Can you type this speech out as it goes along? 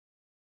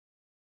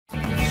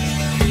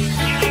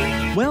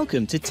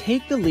Welcome to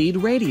Take the Lead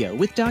Radio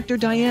with Dr.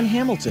 Diane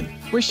Hamilton,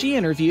 where she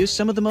interviews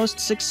some of the most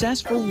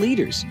successful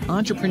leaders,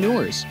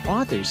 entrepreneurs,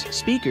 authors,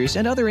 speakers,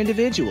 and other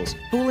individuals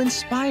who will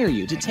inspire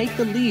you to take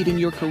the lead in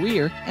your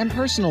career and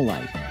personal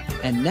life.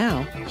 And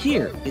now,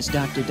 here is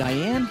Dr.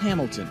 Diane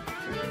Hamilton.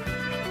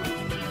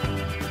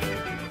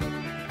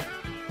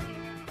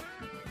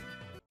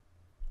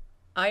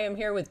 I am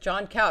here with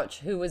John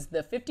Couch, who was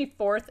the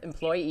 54th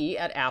employee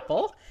at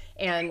Apple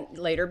and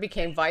later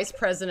became vice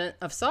president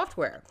of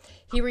software.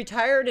 He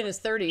retired in his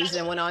 30s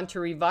and went on to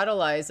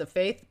revitalize a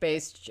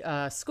faith-based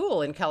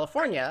school in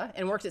California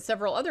and worked at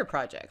several other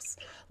projects.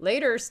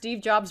 Later,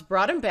 Steve Jobs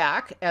brought him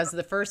back as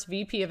the first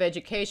VP of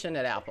education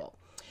at Apple.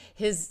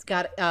 He's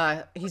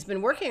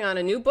been working on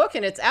a new book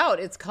and it's out.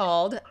 It's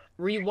called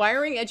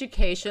Rewiring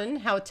Education: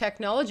 How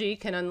Technology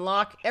Can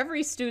Unlock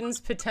Every Student's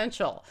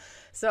Potential.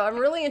 So I'm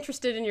really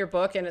interested in your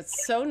book, and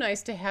it's so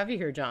nice to have you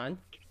here, John.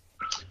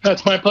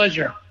 That's my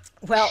pleasure.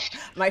 Well,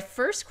 my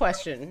first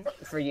question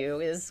for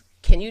you is,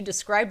 can you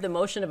describe the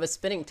motion of a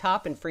spinning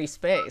top in free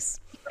space?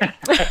 I'm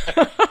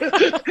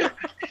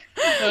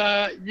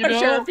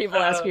sure people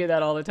ask you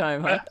that all the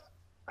time, huh?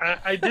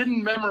 I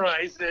didn't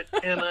memorize it,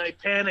 and I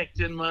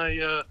panicked in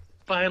my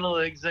final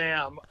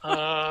exam.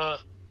 And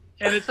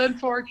it's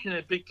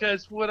unfortunate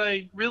because what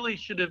I really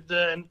should have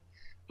done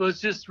was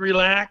just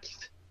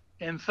relaxed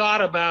and thought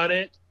about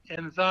it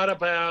and thought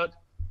about,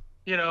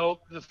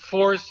 the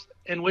force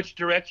in which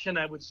direction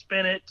I would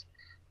spin it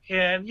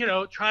and,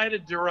 try to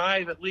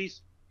derive at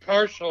least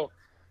partial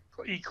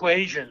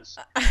equations.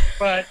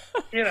 But,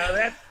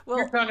 that's,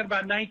 you're talking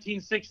about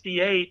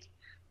 1968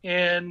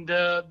 and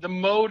the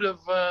mode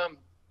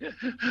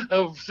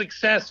of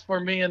success for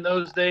me in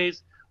those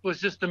days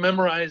was just to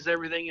memorize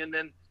everything and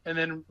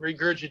then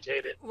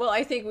regurgitate it. Well,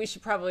 I think we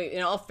should probably,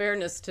 in all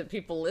fairness to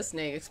people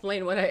listening,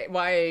 explain why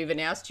I even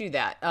asked you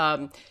that.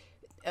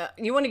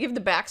 You want to give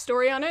the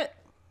backstory on it?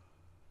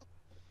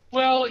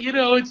 Well,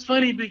 it's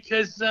funny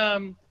because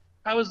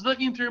I was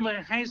looking through my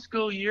high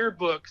school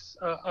yearbooks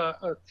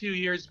a few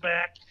years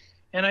back,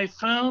 and I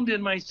found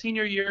in my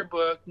senior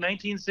yearbook,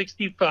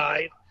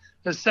 1965,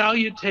 a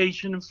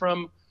salutation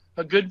from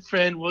a good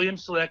friend, William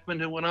Selectman,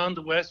 who went on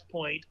to West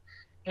Point,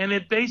 and he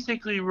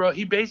basically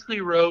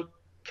wrote,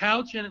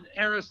 Couch and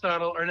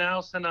Aristotle are now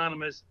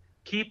synonymous.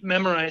 Keep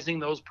memorizing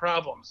those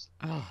problems.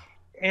 Oh.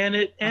 And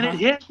it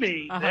hit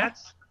me.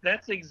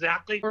 That's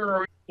exactly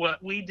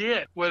what we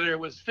did, whether it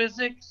was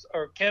physics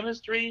or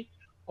chemistry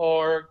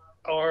or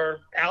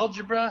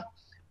algebra.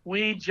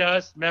 We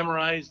just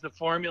memorized the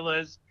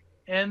formulas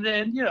and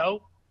then,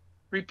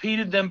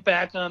 repeated them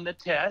back on the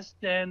test.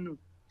 And,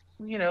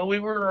 we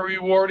were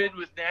rewarded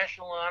with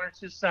National Honor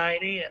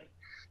Society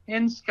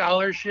and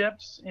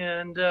scholarships.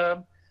 And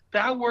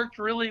that worked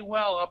really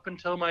well up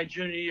until my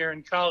junior year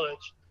in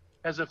college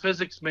as a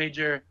physics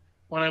major,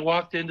 when I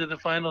walked into the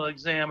final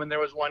exam and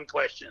there was one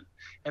question.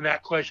 And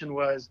that question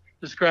was,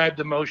 describe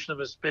the motion of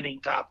a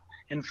spinning top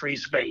in free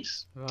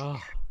space.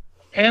 Oh.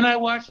 And I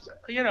watched,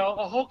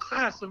 a whole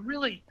class of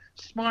really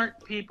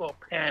smart people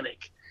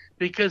panic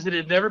because it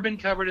had never been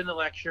covered in the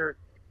lecture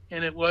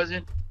and it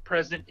wasn't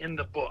present in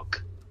the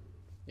book.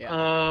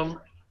 Yeah.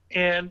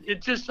 And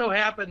it just so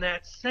happened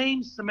that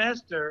same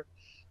semester,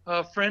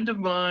 a friend of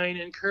mine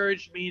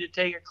encouraged me to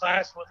take a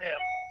class with him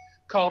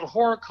called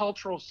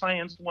Horticultural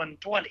Science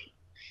 120.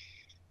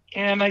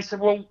 And I said,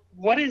 well,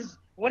 what is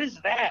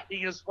that?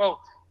 He goes,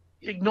 well,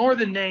 ignore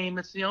the name.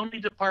 It's the only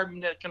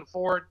department that can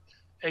afford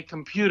a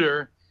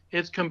computer.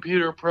 It's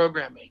computer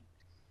programming.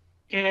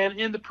 And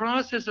in the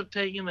process of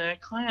taking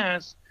that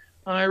class,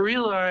 I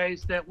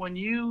realized that when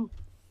you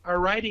are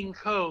writing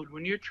code,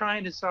 when you're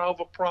trying to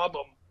solve a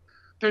problem,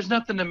 there's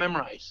nothing to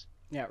memorize.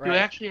 Yeah, right. You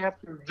actually have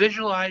to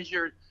visualize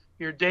your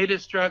data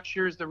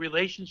structures, the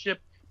relationship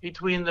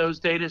between those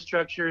data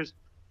structures,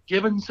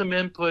 given some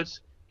inputs,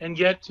 and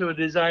get to a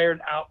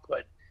desired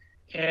output.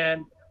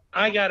 And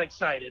I got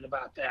excited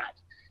about that.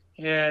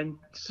 And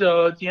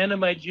so at the end of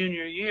my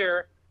junior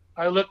year,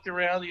 I looked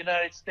around the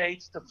United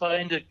States to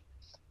find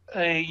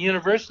a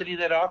university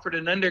that offered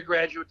an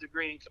undergraduate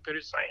degree in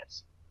computer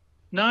science.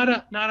 Not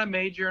a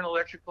major in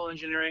electrical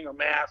engineering or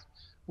math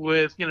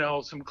with,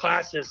 some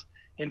classes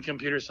in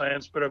computer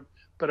science, but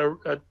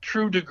a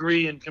true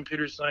degree in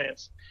computer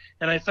science.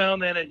 And I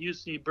found that at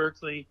UC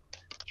Berkeley,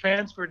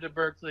 transferred to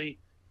Berkeley,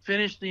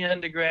 finished the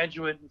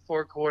undergraduate in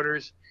 4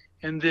 quarters,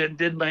 and then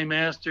did my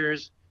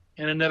master's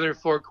and another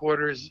 4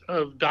 quarters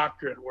of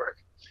doctorate work.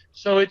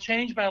 So it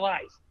changed my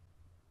life.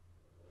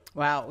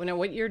 Wow. Now,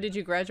 what year did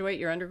you graduate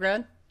your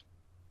undergrad?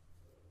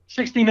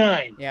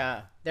 69.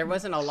 Yeah. There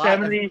wasn't a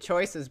lot of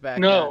choices back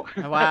then. No.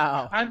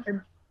 Wow.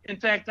 In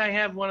fact, I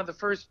have one of the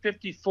first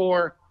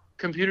 54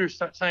 computer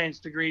science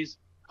degrees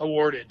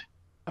awarded.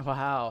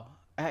 Wow.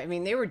 I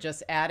mean, they were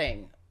just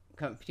adding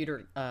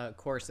computer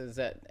courses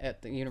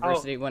at the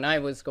university when I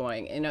was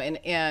going,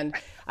 and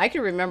I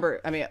can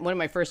remember, one of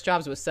my first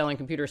jobs was selling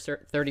computer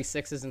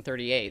 36s and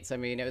 38s.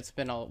 It's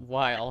been a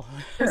while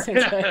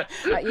since so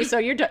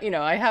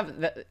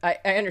I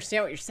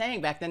understand what you're saying.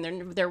 Back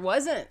then there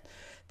wasn't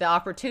the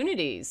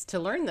opportunities to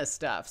learn this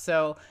stuff.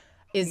 So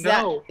Is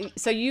that No.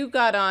 so? You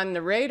got on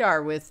the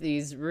radar with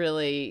these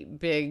really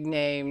big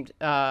named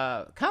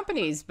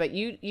companies, but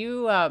you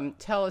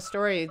tell a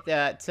story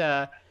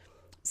that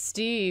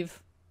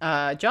Steve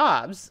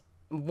Jobs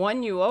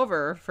won you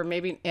over for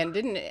maybe and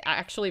didn't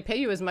actually pay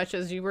you as much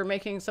as you were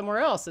making somewhere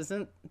else.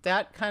 Isn't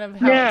that kind of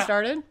how it Yeah.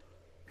 started?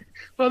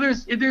 Well,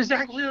 there's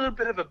actually a little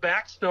bit of a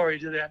backstory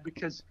to that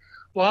because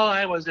while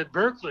I was at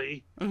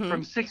Berkeley Mm-hmm.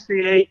 from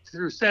 68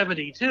 through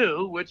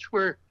 72, which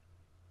were,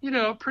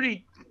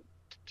 pretty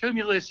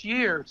tumultuous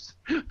years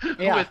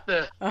Yeah. with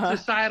the Uh-huh.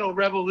 societal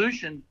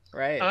revolution,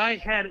 Right. I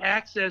had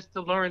access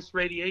to Lawrence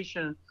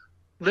Radiation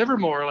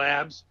Livermore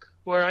Labs,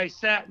 where I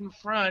sat in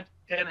front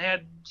and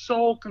had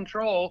sole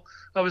control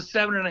of a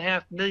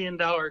 $7.5 million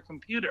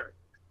computer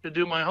to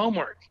do my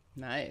homework.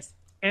 Nice.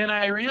 And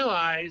I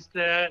realized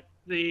that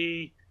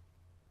the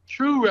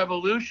true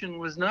revolution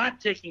was not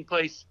taking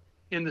place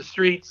in the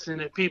streets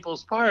and at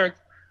People's Park,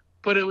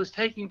 but it was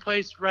taking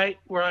place right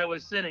where I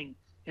was sitting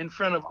in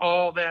front of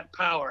all that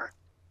power.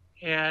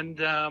 And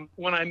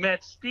when I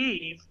met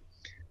Steve,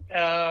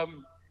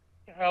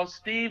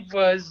 Steve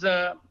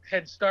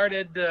had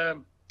started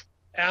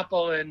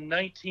Apple in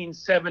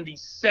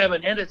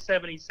 1977, end of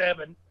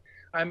 77.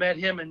 I met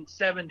him in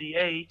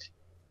 78,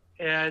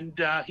 and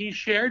he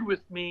shared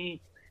with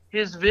me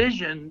his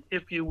vision,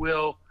 if you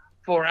will,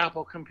 for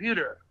Apple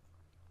Computer.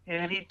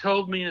 And he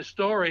told me a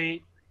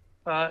story.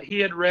 He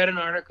had read an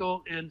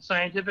article in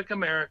Scientific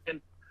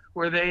American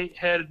where they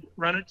had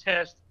run a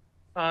test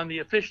on the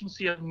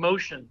efficiency of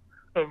motion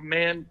of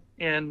man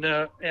and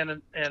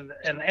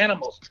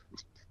animals.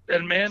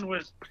 And man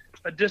was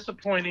a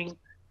disappointing,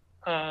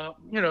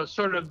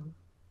 sort of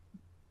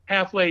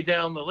halfway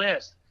down the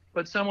list.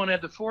 But someone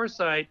had the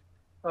foresight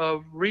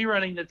of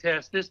rerunning the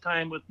test, this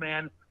time with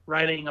man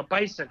riding a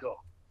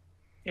bicycle.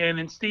 And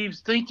in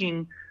Steve's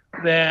thinking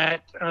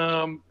that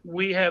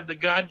we have the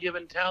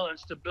God-given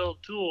talents to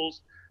build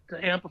tools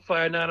to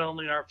amplify not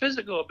only our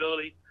physical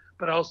ability,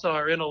 but also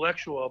our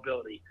intellectual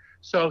ability.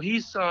 So he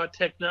saw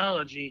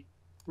technology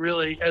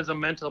really as a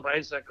mental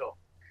bicycle.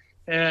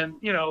 And,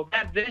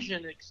 that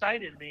vision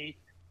excited me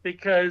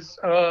because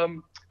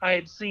I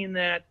had seen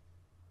that,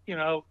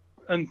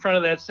 in front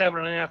of that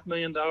 $7.5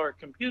 million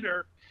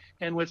computer.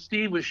 And what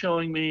Steve was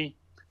showing me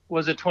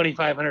was a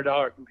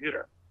 $2,500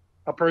 computer,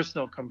 a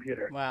personal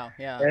computer. Wow.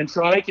 Yeah. And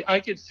so I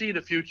could see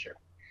the future.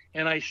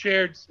 And I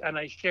shared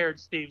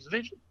Steve's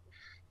vision.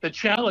 The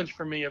challenge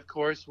for me, of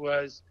course,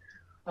 was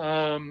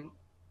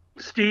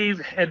Steve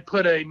had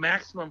put a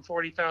maximum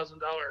 $40,000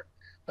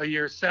 a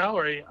year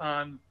salary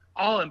on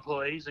all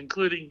employees,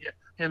 including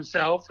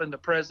himself and the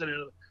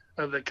president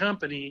of the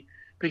company,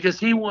 because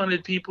he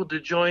wanted people to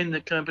join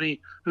the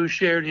company who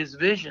shared his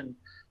vision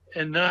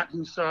and not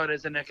who saw it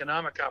as an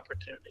economic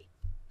opportunity.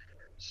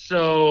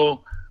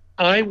 So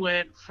I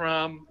went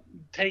from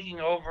taking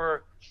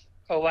over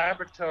a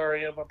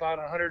laboratory of about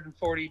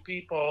 140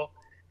 people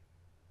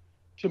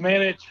to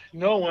manage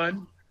no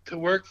one, to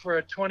work for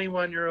a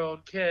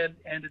 21-year-old kid,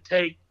 and to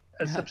take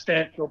a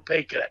substantial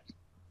pay cut.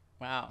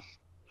 Wow.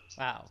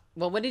 Wow.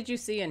 Well, what did you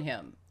see in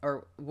him,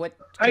 or what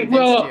convinced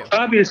you?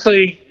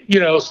 Obviously,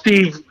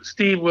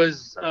 Steve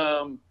was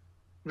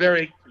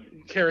very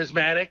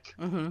charismatic,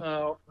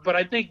 but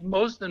I think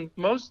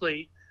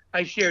mostly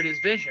I shared his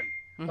vision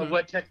of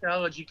what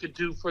technology could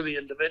do for the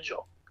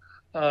individual.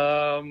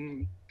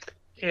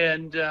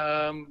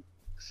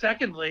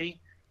 Secondly,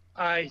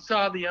 I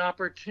saw the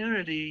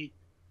opportunity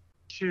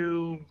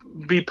to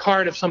be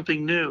part of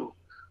something new,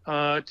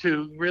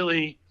 to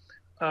really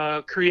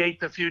create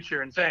the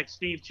future. In fact,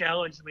 Steve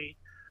challenged me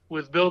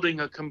with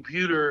building a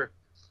computer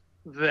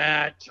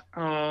that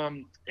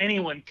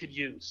anyone could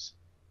use.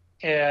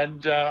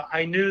 And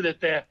I knew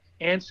that the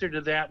answer to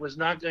that was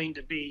not going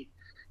to be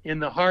in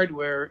the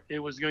hardware, it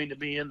was going to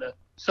be in the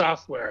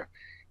software.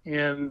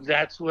 And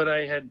that's what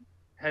I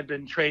had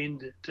been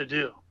trained to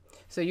do.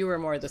 So you were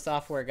more the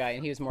software guy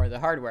and he was more the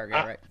hardware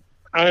guy, right?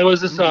 I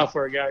was a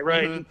software guy,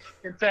 right?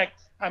 In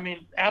fact,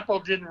 Apple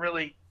didn't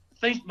really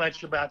think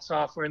much about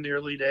software in the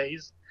early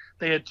days.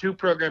 They had two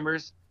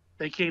programmers.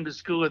 They came to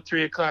school at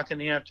 3:00 in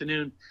the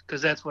afternoon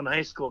because that's when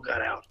high school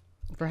got out.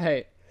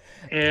 Right.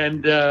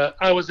 And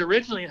I was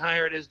originally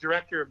hired as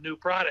director of new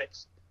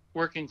products,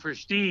 working for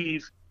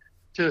Steve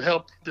to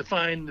help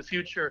define the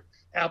future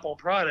Apple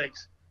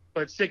products.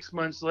 But 6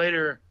 months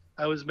later,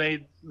 I was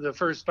made the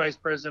first vice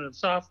president of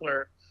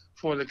software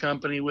for the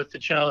company with the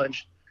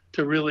challenge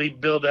to really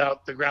build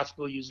out the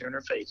graphical user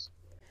interface.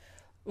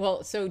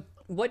 Well, so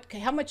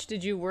how much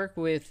did you work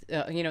with,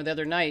 the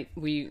other night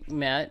we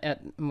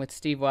met with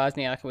Steve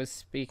Wozniak was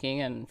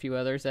speaking and a few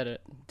others at a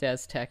Des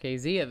Tech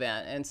AZ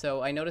event. And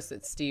so I noticed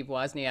that Steve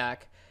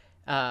Wozniak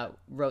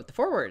wrote the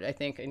foreword, I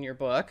think, in your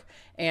book.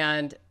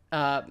 And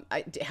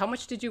how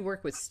much did you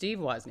work with Steve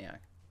Wozniak?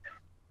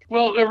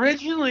 Well,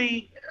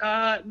 originally,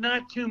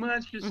 not too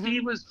much, because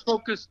Steve was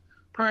focused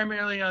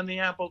primarily on the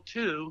Apple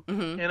II,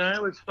 and I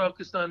was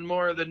focused on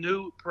more of the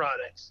new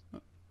products.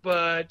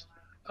 But,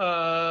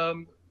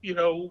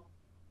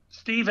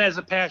 Steve has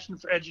a passion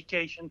for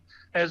education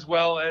as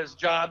well as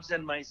Jobs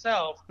and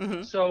myself.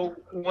 Mm-hmm. So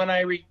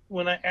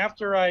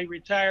after I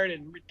retired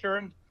and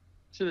returned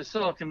to the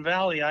Silicon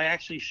Valley, I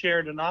actually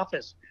shared an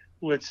office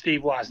with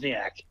Steve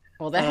Wozniak.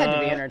 Well, that had to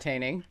be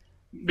entertaining.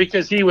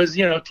 Because he was,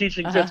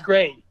 teaching Uh-huh. fifth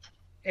grade,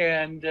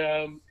 and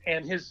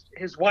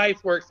his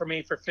wife worked for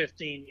me for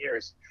 15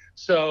 years.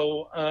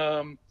 So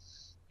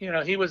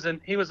he was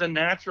a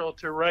natural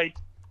to write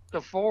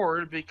the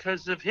forward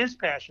because of his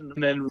passion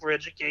then for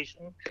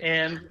education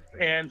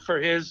and for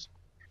his,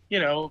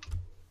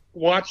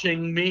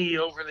 watching me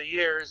over the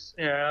years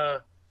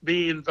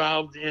be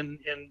involved in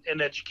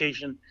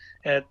education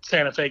at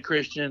Santa Fe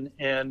Christian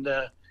and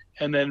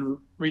then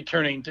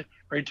returning to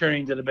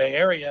the Bay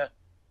Area.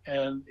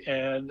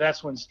 And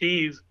that's when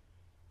Steve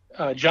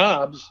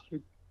Jobs,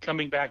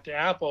 coming back to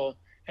Apple,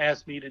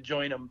 asked me to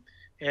join him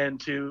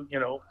and to,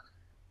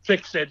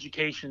 fix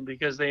education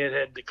because they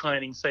had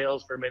declining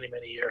sales for many,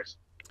 many years.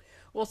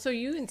 Well, so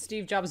you and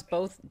Steve Jobs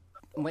both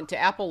went to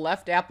Apple,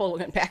 left Apple,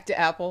 went back to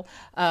Apple.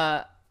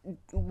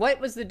 What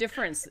was the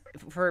difference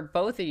for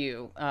both of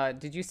you?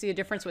 Did you see a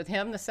difference with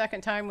him the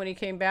second time when he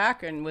came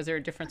back? And was there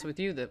a difference with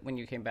you when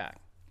you came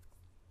back?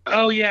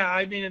 Oh, yeah.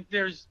 I mean,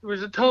 there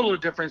was a total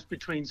difference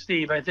between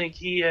Steve. I think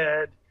he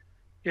had,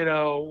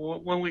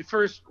 when we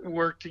first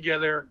worked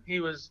together, he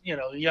was,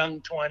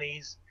 young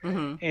 20s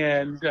Mm-hmm.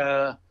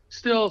 and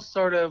still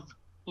sort of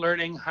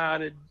learning how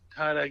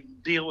to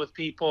deal with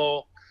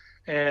people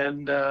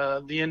and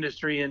the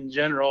industry in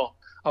general,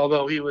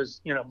 although he was,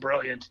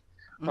 brilliant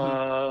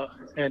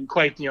and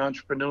quite the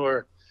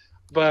entrepreneur.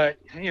 But,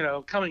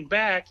 coming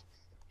back,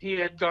 he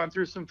had gone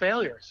through some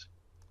failures.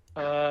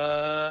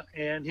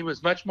 And he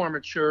was much more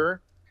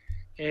mature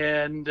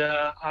and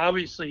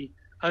obviously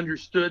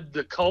understood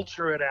the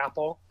culture at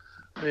Apple,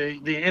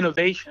 the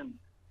innovation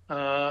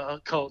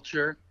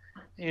culture.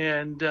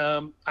 And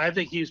I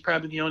think he was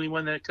probably the only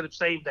one that could have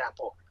saved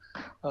Apple.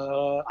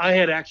 I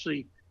had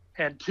actually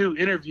had 2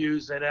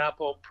 interviews at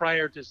Apple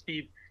prior to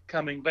Steve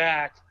coming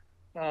back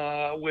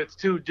with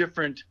 2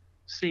 different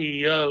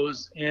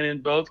CEOs. And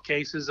in both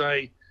cases,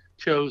 I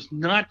chose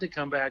not to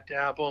come back to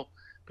Apple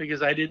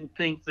because I didn't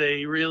think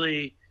they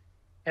really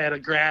had a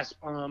grasp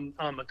on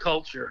the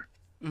culture.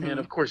 Mm-hmm. And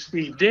of course,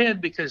 Steve did,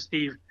 because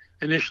Steve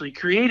initially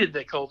created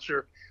the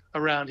culture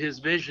around his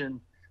vision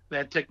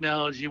that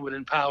technology would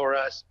empower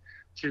us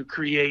to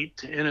create,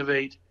 to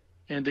innovate,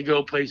 and to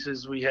go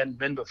places we hadn't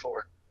been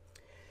before.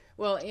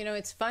 Well,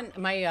 it's fun.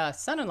 My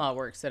son-in-law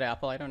works at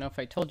Apple. I don't know if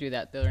I told you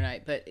that the other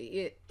night, but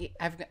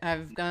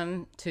I've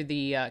gone to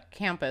the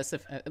campus.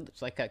 It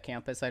looks like a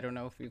campus. I don't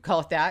know if you call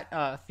it that,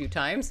 a few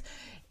times.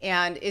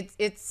 And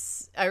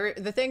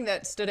the thing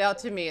that stood out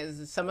to me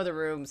is some of the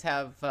rooms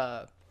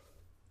have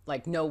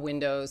like no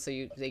windows, so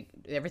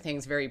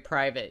everything's very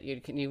private.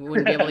 You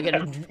wouldn't be able to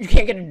you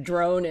can't get a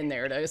drone in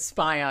there to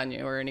spy on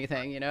you or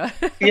anything,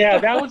 Yeah,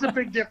 that was a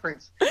big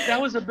difference.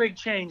 That was a big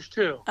change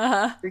too.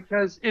 Uh-huh.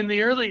 Because in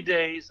the early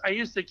days, I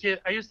used to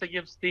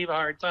give Steve a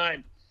hard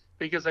time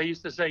because I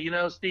used to say,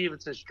 Steve,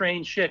 it's a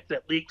strange shit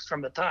that leaks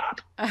from the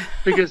top.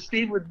 Because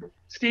Steve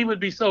would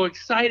be so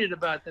excited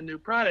about the new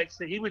products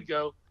that he would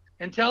go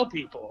and tell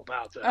people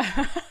about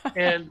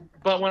them.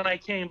 But when I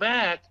came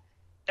back,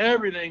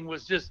 everything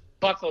was just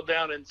buckled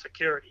down in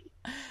security.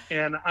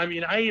 And I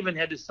mean, I even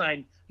had to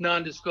sign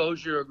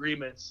non-disclosure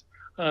agreements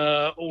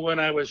when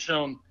I was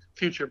shown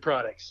future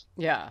products.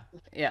 Yeah.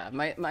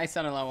 My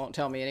son-in-law won't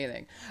tell me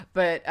anything,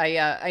 but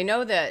I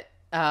know that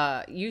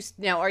are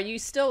you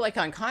still like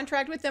on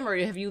contract with them, or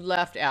have you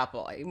left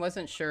Apple? I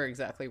wasn't sure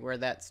exactly where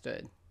that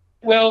stood.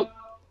 Well,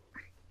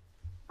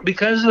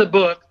 because of the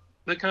book,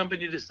 the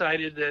company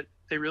decided that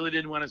they really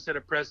didn't want to set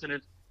a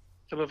precedent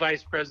of a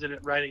vice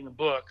president writing a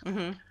book.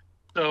 Mm-hmm.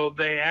 So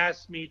they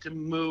asked me to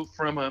move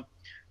from a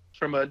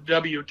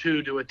W-2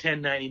 to a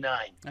 1099.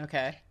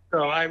 Okay.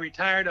 So I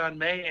retired on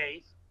May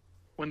 8th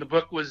when the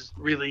book was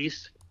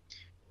released,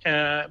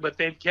 but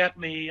they've kept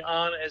me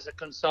on as a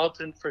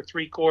consultant for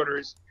 3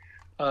 quarters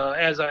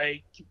as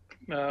I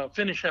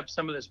finish up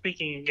some of the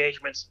speaking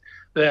engagements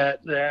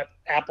that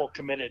Apple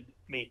committed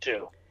me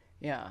to.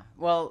 Yeah.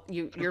 Well,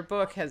 your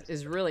book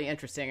is really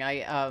interesting.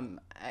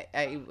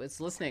 I was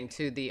listening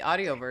to the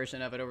audio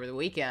version of it over the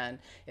weekend.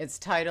 It's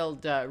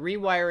titled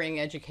Rewiring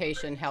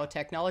Education: How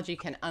Technology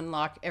Can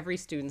Unlock Every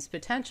Student's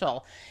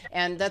Potential.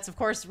 And that's, of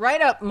course,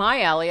 right up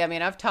my alley. I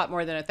mean, I've taught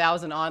more than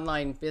 1,000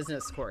 online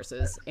business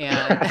courses,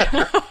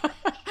 and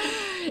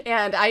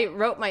and I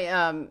wrote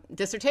my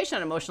dissertation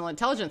on emotional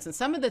intelligence. And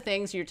some of the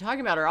things you're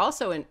talking about are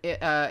also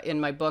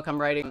in my book.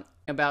 I'm writing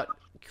about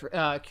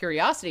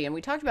curiosity, and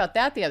we talked about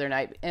that the other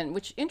night, and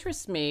which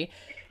interests me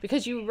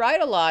because you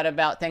write a lot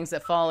about things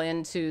that fall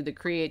into the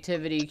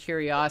creativity,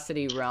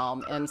 curiosity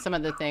realm, and some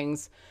of the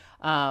things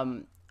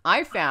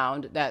I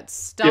found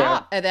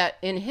that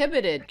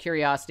inhibited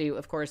curiosity.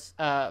 Of course,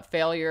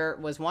 failure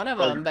was one of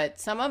them, but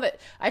some of it,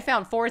 I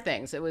found 4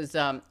 things. It was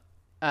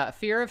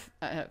fear of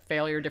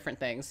failure, different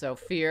things. So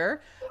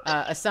fear,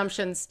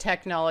 assumptions,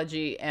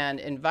 technology, and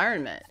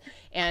environment.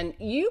 And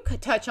you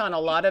could touch on a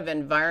lot of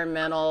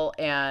environmental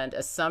and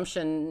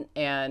assumption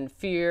and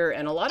fear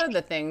and a lot of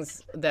the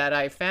things that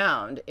I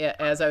found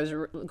as I was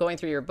going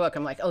through your book.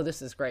 I'm like, oh,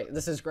 this is great.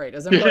 This is great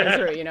as I'm going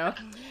through,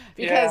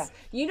 because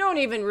you don't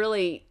even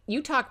really,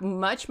 you talk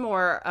much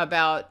more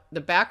about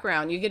the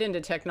background. You get into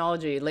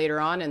technology later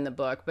on in the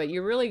book, but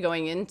you're really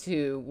going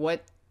into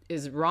what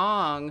is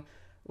wrong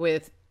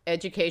with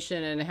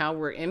education and how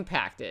we're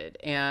impacted.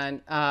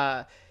 And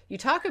you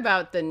talk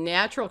about the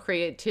natural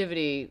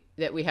creativity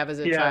that we have as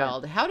a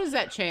child. How does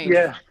that change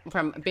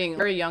from being a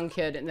very young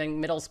kid and then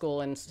middle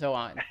school and so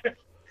on?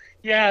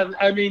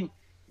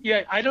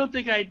 I don't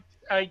think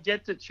I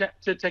get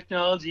to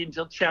technology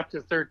until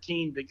chapter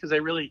 13, because I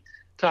really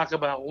talk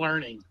about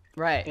learning.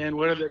 Right. And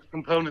what are the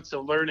components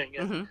of learning.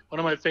 And one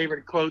of my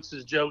favorite quotes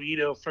is Joe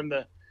Ito from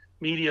the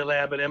Media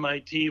Lab at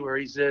MIT, where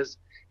he says,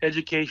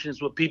 education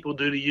is what people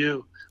do to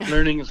you.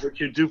 Learning is what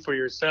you do for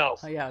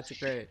yourself. Oh, yeah, it's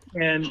great.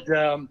 And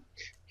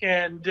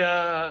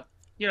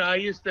I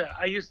used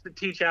to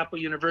teach Apple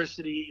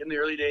University in the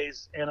early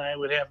days, and I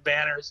would have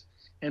banners.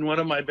 And one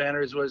of my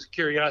banners was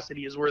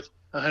 "Curiosity is worth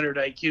 100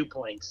 IQ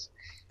points."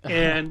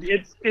 And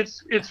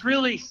it's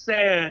really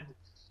sad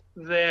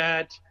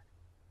that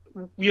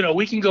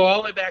we can go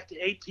all the way back to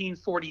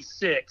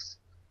 1846.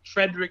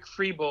 Frederick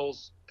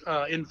Frebels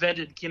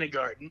invented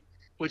kindergarten,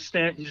 which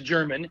is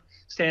German,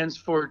 stands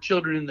for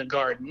children in the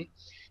garden.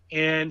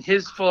 And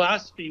his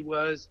philosophy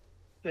was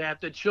that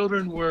the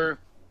children were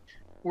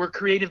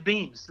creative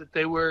beings, that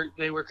they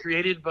were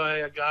created by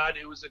a God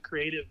who was a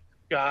creative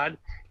God,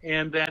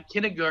 and that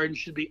kindergarten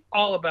should be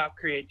all about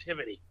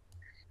creativity.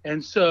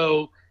 And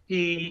so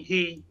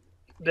they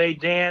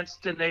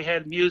danced, and they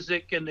had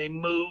music, and they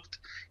moved,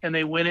 and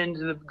they went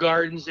into the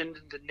gardens, into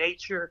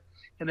nature.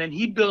 And then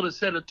he built a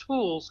set of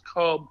tools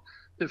called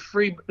the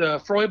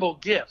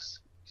Froebel gifts.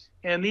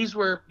 And these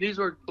were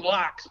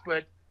blocks,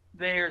 but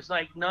there's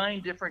like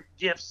 9 different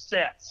gift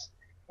sets.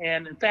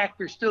 And in fact,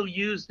 they're still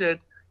used at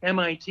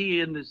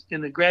MIT in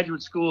the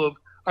Graduate School of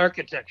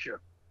Architecture.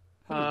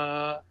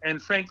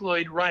 And Frank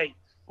Lloyd Wright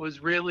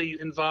was really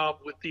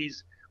involved with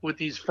these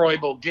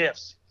Froebel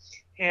gifts.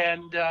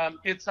 And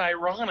it's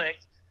ironic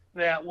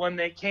that when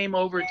they came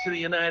over to the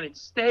United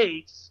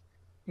States,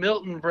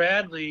 Milton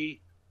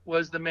Bradley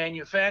was the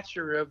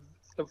manufacturer of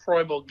the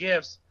Froebel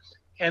gifts,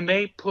 and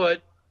they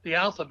put the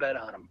alphabet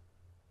on them,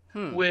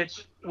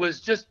 which was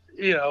just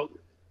the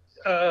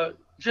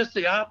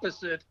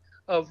opposite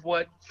of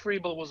what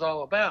Froebel was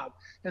all about.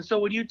 And so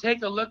when you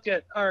take a look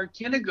at our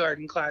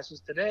kindergarten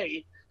classes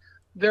today,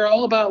 they're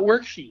all about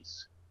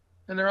worksheets,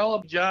 and they're all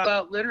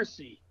about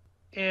literacy.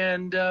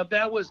 And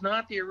that was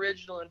not the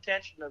original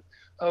intention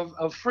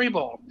of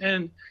Froebel.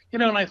 And,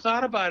 and I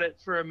thought about it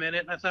for a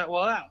minute, and I thought,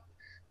 well, wow,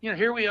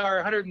 here we are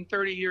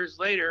 130 years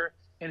later,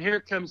 and here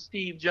comes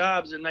Steve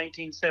Jobs in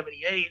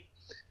 1978,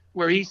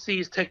 where he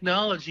sees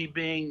technology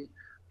being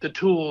the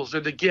tools or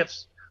the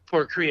gifts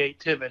for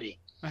creativity.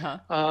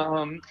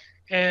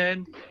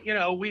 And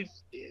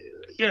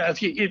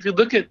if you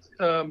look at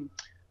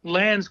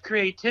Land's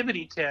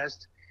creativity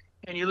test,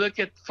 and you look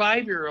at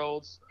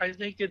 5-year-olds, I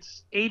think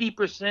it's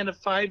 80% of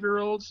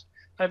 5-year-olds,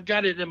 I've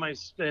got it in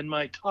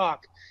my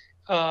talk,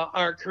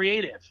 are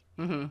creative.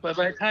 But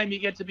by the time you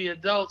get to be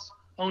adults,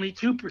 only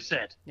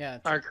 2%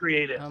 are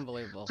creative.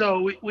 Unbelievable.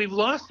 So we've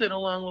lost it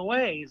along the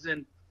ways,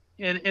 and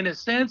in a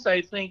sense,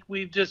 I think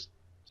we've just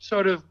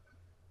sort of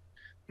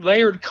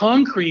layered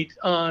concrete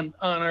on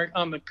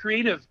the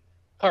creative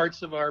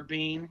parts of our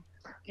being,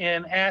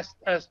 and asked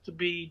us to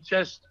be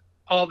just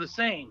all the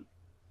same.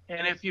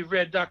 And if you've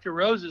read Dr.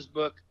 Rose's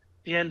book,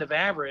 The End of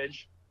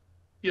Average,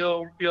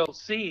 you'll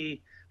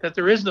see that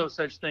there is no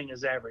such thing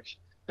as average,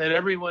 that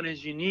everyone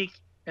is unique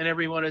and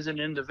everyone is an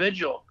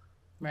individual.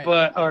 Right.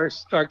 But our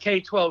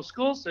K-12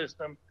 school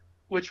system,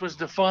 which was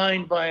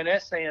defined by an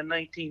essay in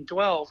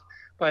 1912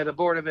 by the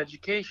Board of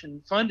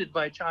Education, funded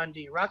by John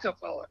D.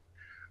 Rockefeller,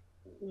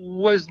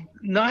 was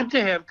not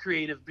to have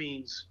creative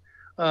beings,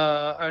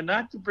 or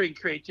not to bring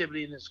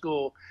creativity into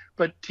school,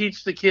 but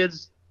teach the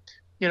kids,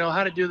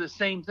 how to do the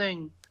same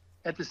thing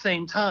at the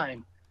same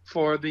time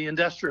for the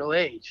industrial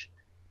age.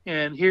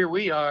 And here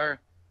we are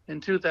in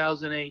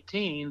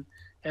 2018,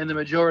 and the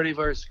majority of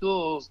our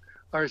schools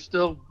are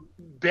still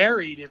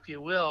buried, if you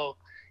will,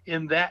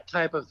 in that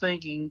type of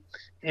thinking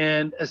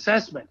and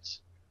assessments.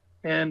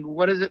 And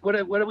what is it? What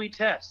do we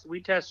test? We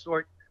test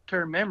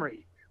short-term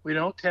memory. We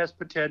don't test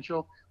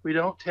potential. We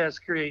don't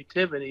test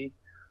creativity.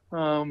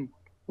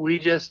 We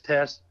just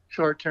test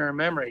short-term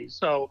memory.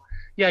 So,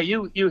 yeah,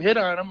 you hit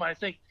on them. I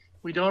think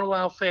we don't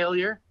allow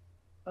failure,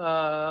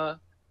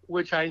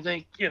 which I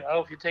think,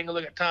 if you take a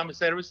look at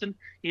Thomas Edison,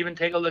 even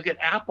take a look at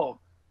Apple,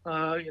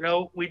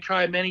 we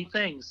try many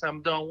things.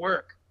 Some don't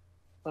work.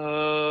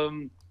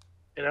 I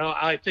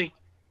think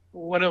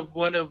one of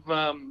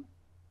the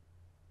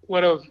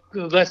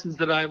lessons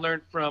that I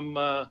learned from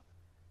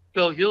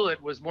Bill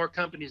Hewlett was more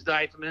companies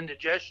die from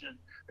indigestion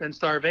than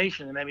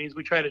starvation, and that means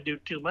we try to do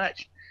too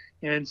much.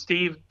 And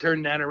Steve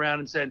turned that around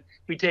and said,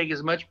 we take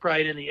as much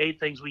pride in the 8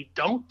 things we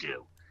don't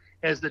do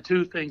as the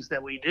 2 things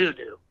that we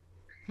do.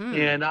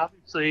 And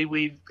obviously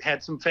we've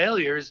had some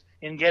failures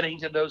in getting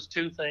to those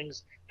 2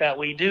 things that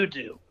we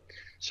do.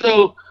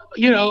 So,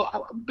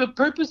 the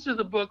purpose of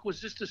the book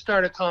was just to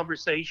start a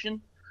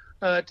conversation,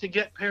 to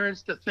get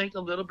parents to think a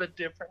little bit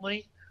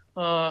differently.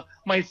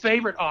 My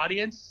favorite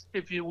audience,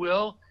 if you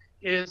will,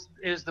 is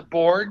the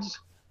boards,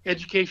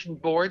 education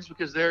boards,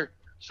 because they're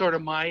sort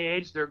of my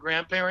age, they're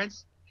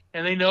grandparents,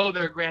 and they know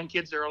their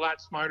grandkids are a lot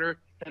smarter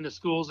than the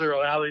schools are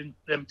allowing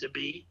them to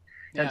be.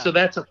 Yeah. And so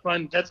that's a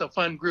fun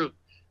group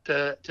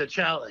to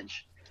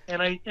challenge.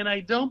 And I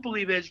don't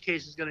believe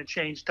education is going to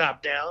change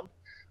top down.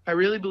 I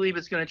really believe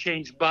it's going to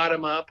change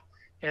bottom up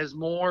as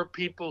more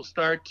people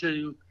start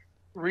to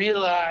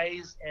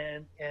realize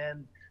and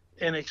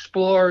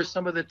explore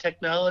some of the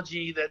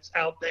technology that's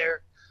out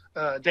there,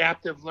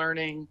 adaptive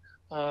learning,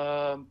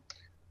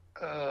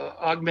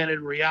 augmented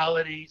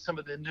reality, some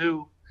of the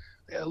new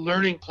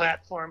learning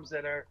platforms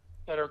that are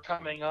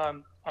coming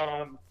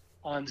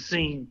on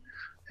scene.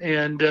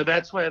 And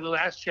that's why the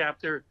last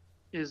chapter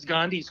is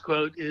Gandhi's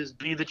quote is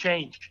 "Be the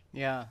change."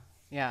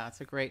 Yeah,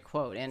 it's a great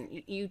quote.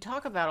 And you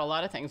talk about a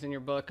lot of things in your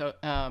book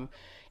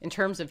in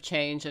terms of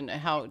change and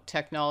how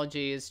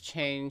technology has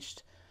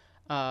changed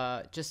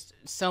just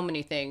so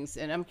many things.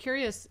 And I'm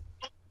curious,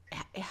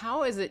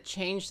 how has it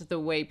changed the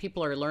way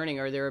people are learning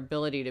or their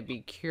ability to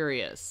be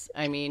curious?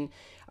 I mean,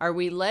 are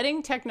we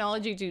letting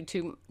technology do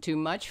too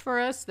much for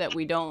us that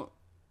we don't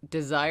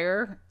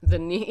desire the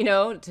need,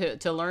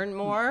 to learn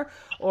more?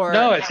 Or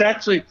no, it's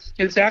actually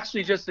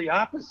just the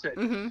opposite.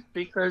 Mm-hmm.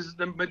 Because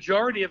the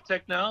majority of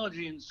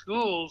technology in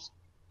schools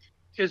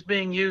is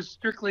being used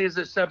strictly as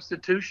a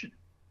substitution.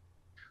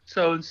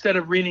 So instead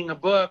of reading a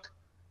book,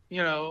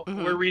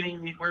 mm-hmm. we're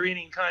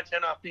reading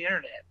content off the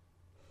internet.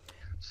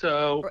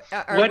 So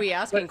are we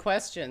asking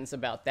questions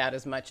about that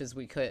as much as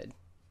we could?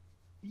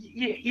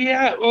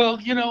 Yeah, well,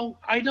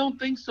 I don't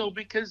think so,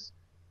 because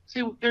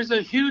see, there's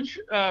a huge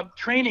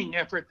training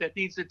effort that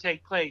needs to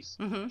take place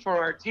mm-hmm. for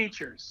our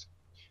teachers.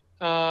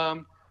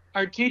 Our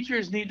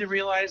teachers need to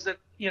realize that,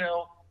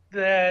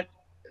 that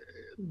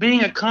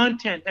being a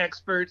content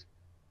expert,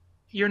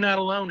 you're not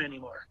alone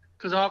anymore,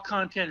 because all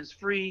content is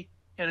free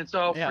and it's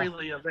all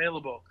freely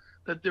available.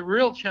 But the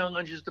real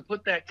challenge is to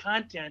put that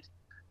content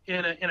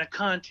in a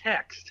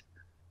context,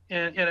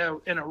 in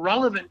a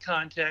relevant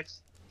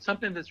context,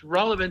 something that's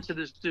relevant to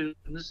the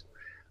students,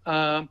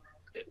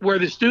 where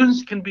the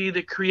students can be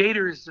the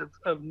creators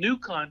of new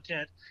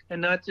content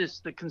and not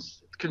just the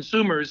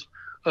consumers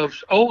of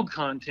old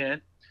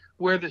content,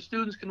 where the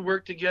students can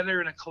work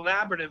together in a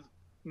collaborative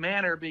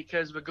manner,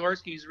 because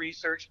Vygotsky's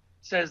research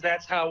says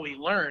that's how we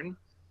learn.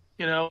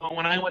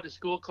 When I went to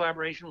school,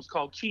 collaboration was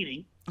called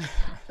cheating.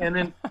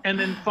 And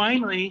then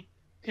finally,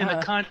 in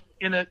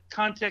a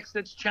context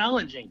that's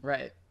challenging,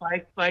 right?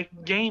 Like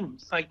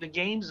games, like the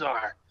games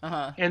are.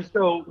 Uh-huh. And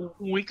so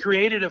we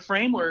created a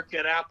framework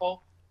at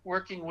Apple,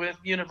 working with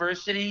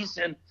universities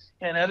and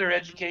other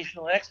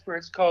educational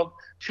experts, called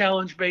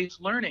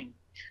challenge-based learning,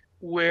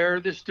 where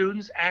the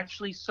students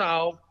actually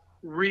solve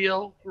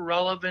real,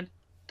 relevant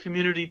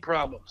community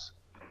problems.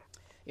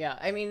 Yeah,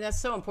 I mean, that's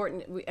so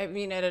important.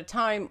 At a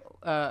time,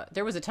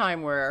 there was a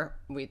time where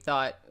we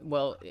thought,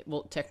 well,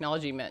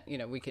 technology meant,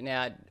 we can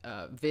add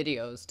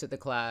videos to the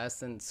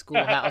class, and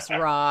Schoolhouse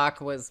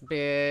Rock was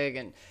big.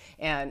 And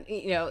and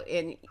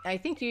I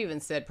think you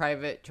even said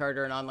private,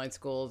 charter, and online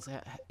schools,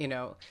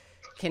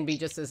 can be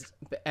just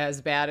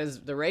as bad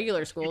as the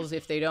regular schools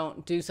if they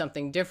don't do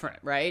something different,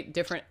 right?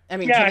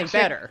 Something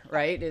better,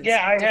 right?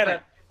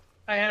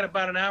 I had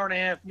about an hour and a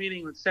half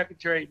meeting with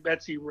Secretary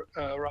Betsy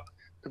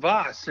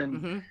DeVos,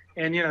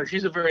 and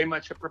she's very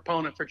much a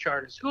proponent for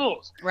charter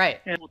schools,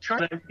 right? And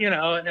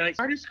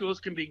charter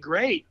schools can be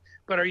great,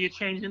 but are you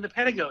changing the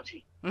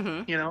pedagogy?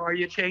 Mm-hmm. Are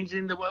you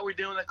changing what we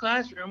do in the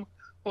classroom,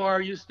 or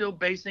are you still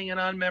basing it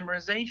on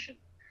memorization?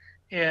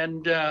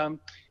 And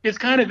it's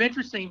kind of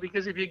interesting,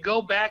 because if you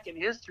go back in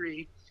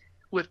history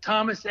with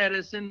Thomas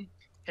Edison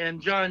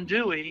and John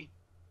Dewey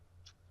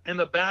and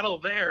the battle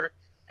there,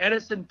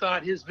 Edison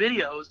thought his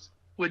videos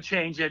would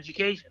change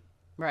education.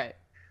 Right.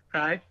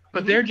 But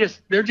mm-hmm.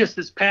 they're just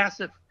as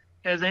passive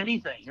as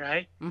anything,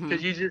 right?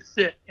 Because mm-hmm. you just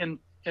sit and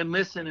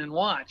listen and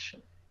watch.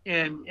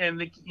 And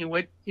if you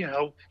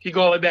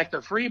go all the way back to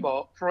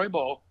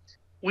Froebel,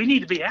 we need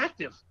to be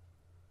active.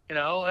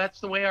 That's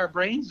the way our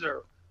brains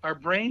are. Our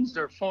brains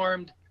are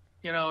formed,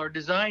 are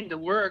designed to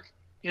work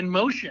in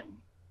motion,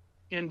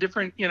 in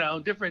different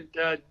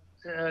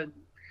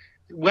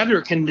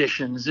weather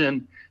conditions,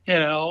 and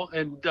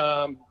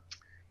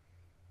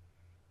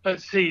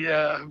let's see.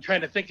 I'm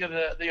trying to think of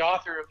the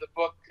author of the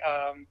book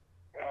on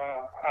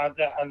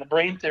the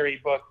brain theory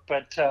book,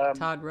 but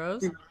Todd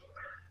Rose.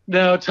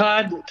 No,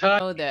 Todd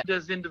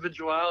does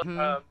individuality.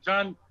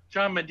 Mm-hmm.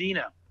 John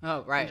Medina.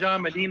 Oh, right.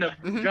 John Medina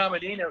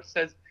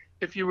says,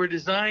 if you were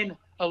design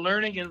a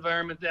learning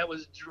environment that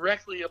was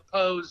directly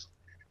opposed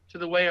to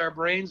the way our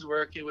brains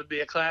work, it would be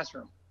a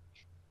classroom.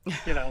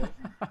 you know.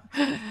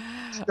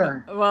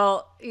 So,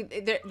 Well,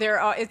 there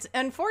are. It's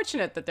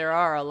unfortunate that there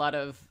are a lot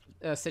of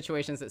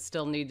situations that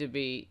still need to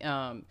be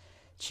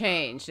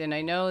changed, and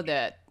I know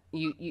that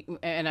you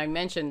and I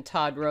mentioned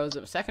Todd Rose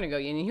a second ago,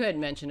 and you had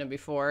mentioned him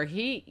before.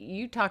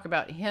 You talk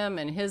about him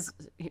and his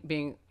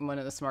being one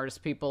of the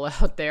smartest people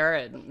out there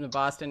in the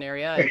Boston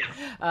area.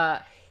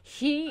 And,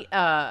 he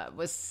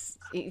was.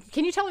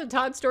 Can you tell the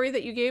Todd story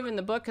that you gave in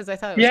the book? Because I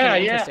thought it was kind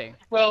of interesting.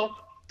 Well,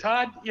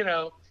 Todd,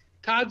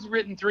 Todd's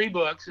written 3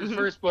 books. His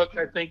first book,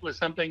 I think, was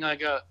something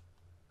like a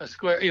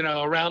square,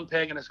 a round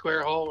peg in a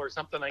square hole or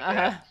something like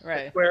that.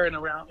 Right. A square and a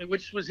round,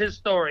 which was his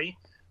story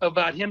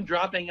about him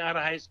dropping out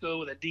of high school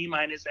with a D-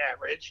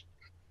 average,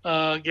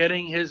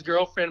 getting his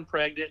girlfriend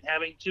pregnant,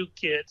 having 2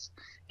 kids,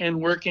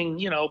 and working,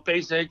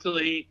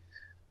 basically,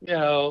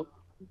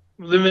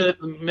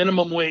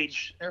 minimum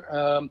wage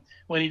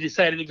when he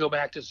decided to go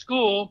back to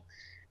school.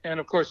 And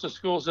of course, the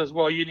school says,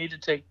 well, you need to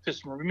take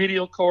this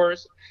remedial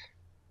course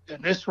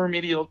and this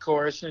remedial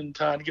course. And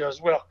Todd goes,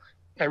 well,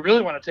 I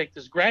really want to take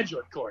this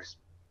graduate course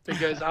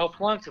because I'll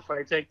flunk if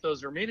I take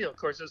those remedial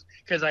courses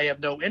because I have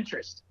no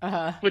interest,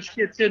 which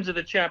gets into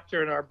the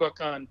chapter in our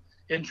book on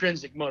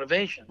intrinsic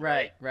motivation.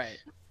 Right.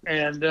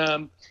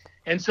 And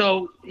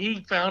so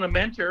he found a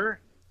mentor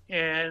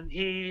and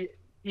he,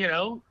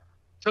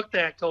 took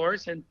that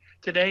course. And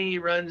today he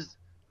runs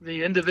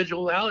the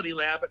individuality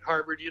lab at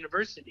Harvard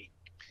University.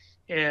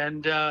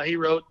 And he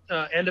wrote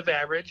End of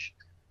Average,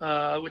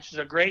 which is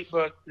a great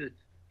book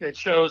that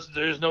shows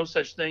there's no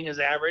such thing as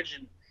average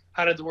and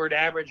how did the word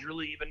average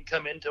really even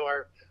come into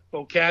our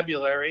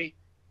vocabulary,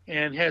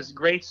 and has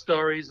great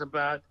stories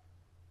about,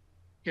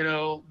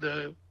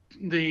 the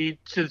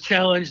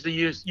challenge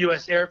the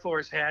U.S. Air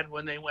Force had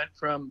when they went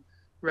from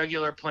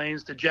regular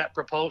planes to jet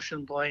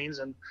propulsion planes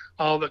and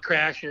all the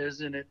crashes.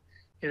 And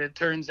it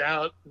turns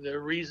out the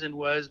reason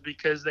was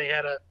because they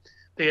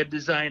had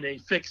designed a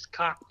fixed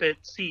cockpit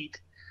seat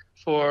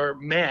for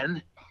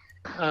men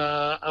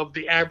of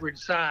the average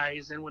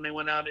size. And when they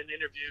went out and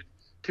interviewed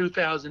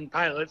 2,000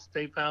 pilots,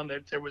 they found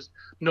that there was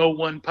no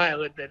one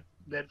pilot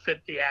that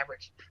fit the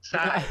average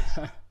size.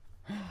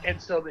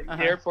 And so the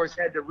Air Force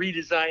had to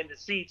redesign the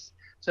seats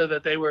so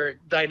that they were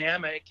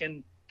dynamic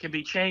and can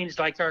be changed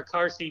like our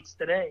car seats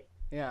today.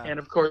 Yeah. And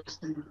of course,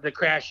 the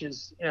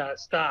crashes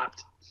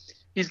stopped.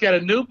 He's got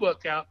a new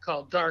book out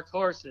called Dark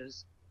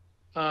Horses,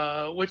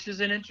 which is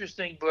an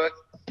interesting book.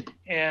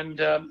 And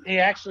he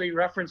actually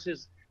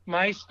references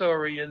my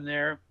story in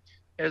there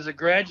as a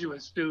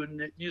graduate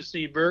student at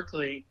UC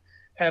Berkeley,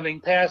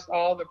 having passed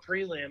all the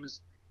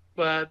prelims,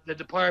 but the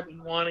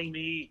department wanting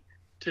me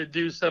to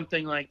do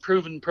something like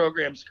proven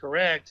programs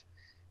correct.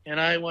 And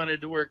I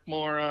wanted to work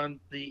more on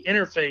the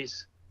interface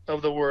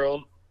of the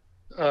world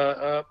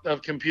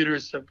of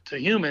computers to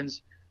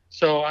humans.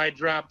 So I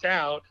dropped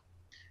out.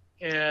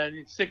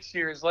 And 6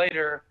 years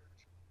later,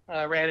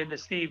 I ran into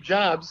Steve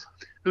Jobs,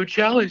 who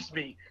challenged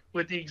me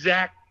with the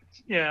exact,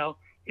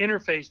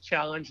 interface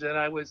challenge that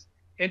I was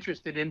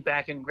interested in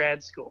back in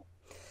grad school.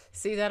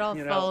 See, that all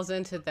falls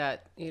into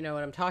that,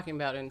 what I'm talking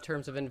about in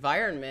terms of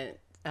environment.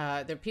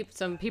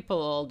 Some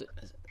people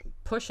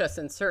push us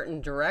in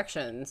certain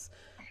directions.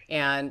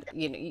 And,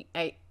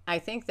 I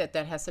think that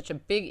has such a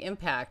big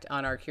impact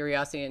on our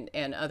curiosity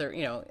and other,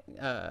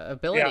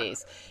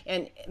 abilities.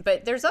 Yeah.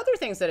 But there's other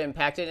things that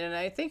impact it. And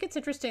I think it's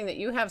interesting that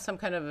you have some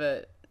kind of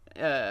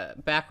a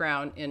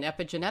background in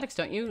epigenetics,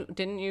 don't you?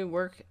 Didn't you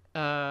work,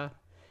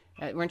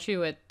 weren't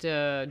you at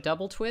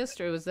Double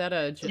Twist, or was that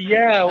a...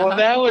 Yeah, well,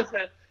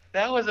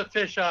 that was a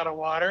fish out of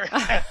water.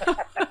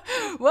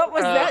 What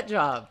was that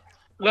job?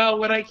 Well,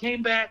 when I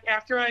came back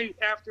after I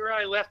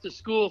left the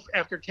school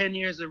after 10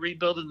 years of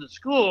rebuilding the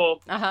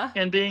school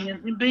and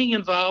being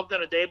involved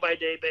on a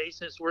day-by-day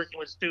basis, working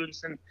with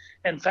students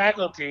and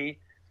faculty,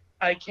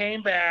 I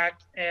came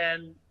back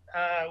and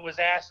was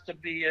asked to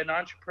be an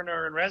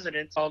entrepreneur in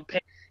residence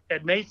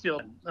at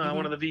Mayfield,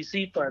 one of the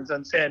VC funds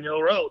on Sand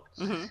Hill Road.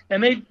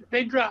 And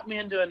they dropped me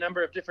into a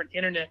number of different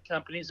internet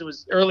companies. It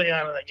was early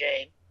on in the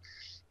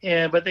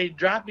game, but they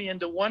dropped me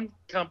into one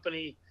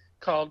company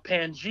called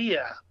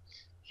Pangea.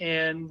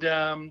 And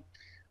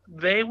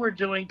they were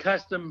doing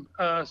custom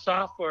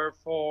software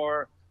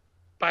for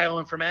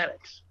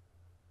bioinformatics,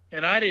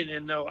 and I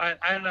didn't know.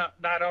 I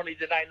not only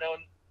did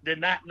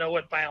not know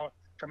what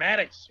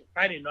bioinformatics,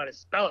 I didn't know how to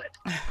spell it.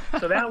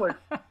 So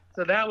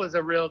that was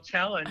a real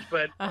challenge.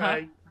 But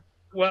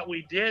what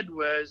we did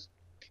was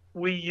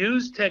we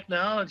used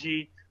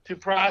technology to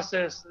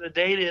process the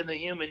data in the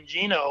human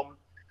genome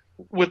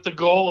with the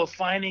goal of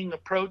finding the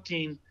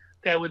protein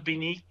that would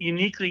be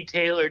uniquely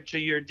tailored to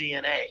your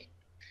DNA.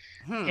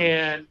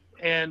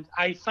 And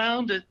I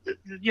found that,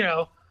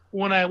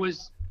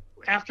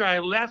 after I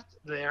left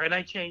there, and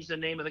I changed the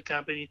name of the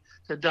company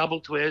to Double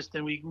Twist,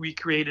 and we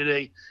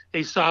recreated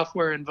a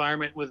software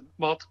environment with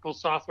multiple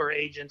software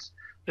agents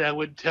that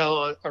would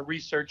tell a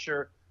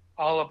researcher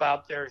all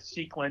about their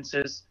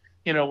sequences,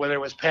 whether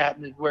it was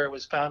patented, where it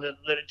was found in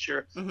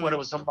literature, what it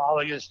was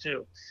homologous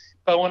to.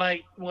 But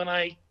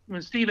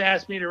when Steve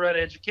asked me to run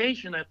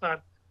education, I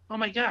thought, oh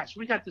my gosh,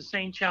 we got the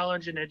same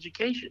challenge in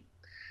education.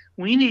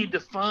 we need to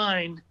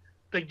find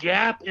the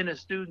gap in a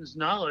student's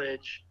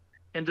knowledge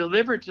and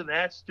deliver to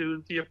that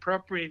student the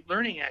appropriate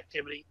learning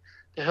activity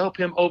to help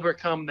him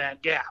overcome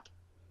that gap.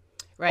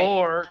 Right.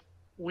 Or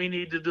we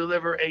need to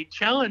deliver a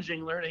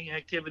challenging learning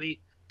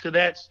activity to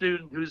that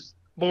student who's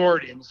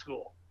bored in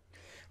school.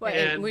 Well,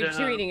 and we're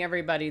treating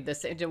everybody the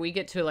same. Do we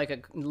get to like a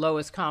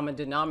lowest common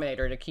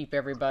denominator to keep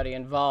everybody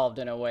involved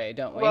in a way,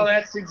 don't we? Well,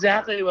 that's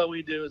exactly what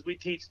we do, is we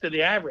teach to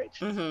the average.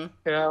 Mm-hmm.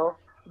 You know,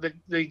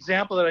 the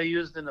example that I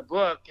used in the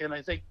book, and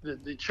I think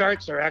the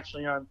charts are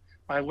actually on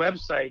my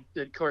website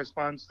that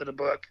corresponds to the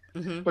book,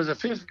 mm-hmm. was a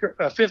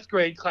fifth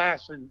grade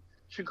class in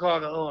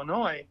Chicago,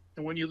 Illinois.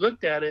 And when you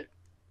looked at it,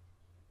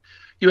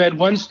 you had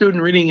one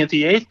student reading at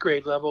the 8th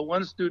grade level,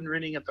 one student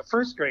reading at the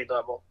 1st grade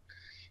level,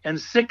 and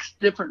 6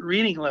 different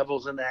reading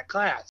levels in that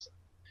class.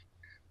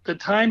 The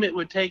time it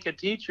would take a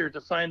teacher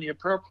to find the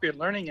appropriate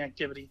learning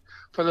activity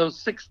for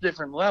those 6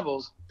 different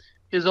levels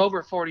is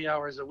over 40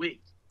 hours a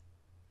week.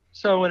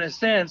 So in a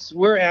sense,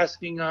 we're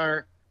asking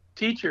our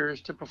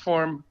teachers to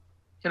perform,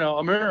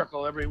 a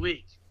miracle every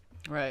week.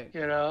 Right.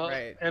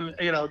 Right. And,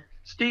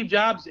 Steve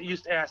Jobs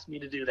used to ask me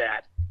to do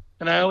that.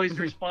 And I always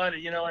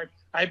responded,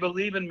 I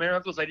believe in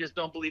miracles. I just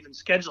don't believe in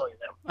scheduling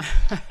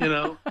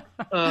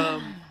them,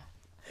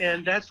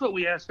 and that's what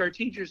we ask our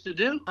teachers to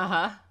do.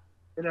 Uh-huh.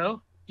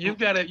 You're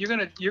going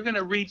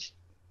to reach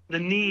the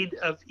need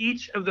of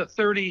each of the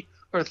 30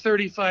 or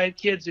 35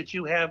 kids that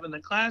you have in the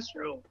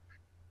classroom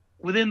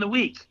within the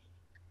week,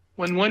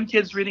 when one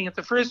kid's reading at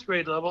the 1st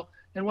grade level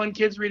and one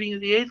kid's reading at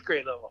the 8th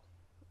grade level.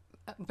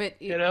 But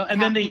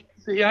then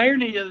the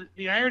irony of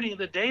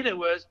the data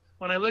was,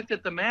 when I looked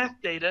at the math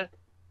data,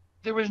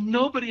 there was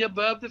nobody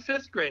above the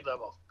 5th grade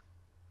level,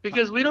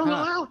 because we don't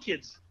allow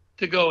kids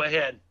to go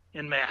ahead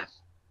in math.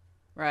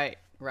 Right.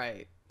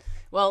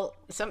 Well,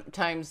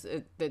 sometimes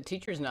the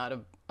teacher's not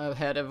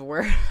ahead of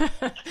where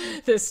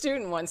the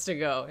student wants to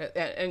go,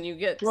 and you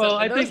get. Well,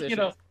 I think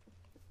issues.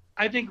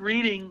 I think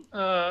reading.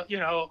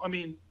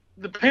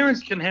 The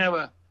parents can have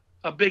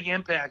a big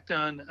impact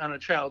on a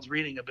child's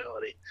reading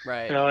ability.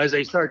 Right. As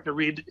they start to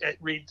read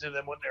to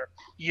them when they're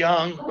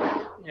young,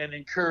 and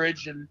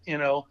encourage, and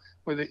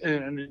with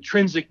an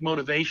intrinsic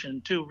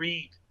motivation to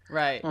read.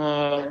 Right.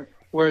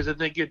 Whereas I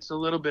think it's a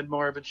little bit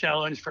more of a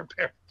challenge for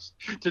parents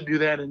to do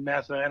that in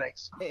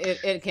mathematics.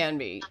 It can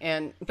be.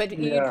 But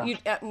you,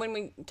 when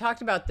we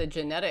talked about the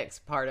genetics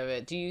part of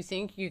it, do you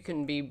think you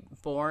can be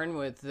born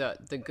with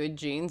the good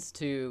genes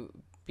to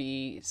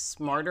be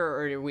smarter,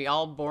 or are we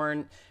all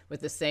born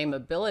with the same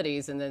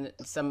abilities and then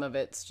some of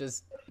it's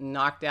just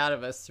knocked out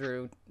of us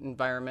through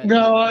environment?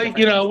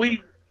 No,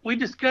 we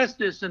discussed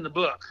this in the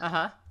book.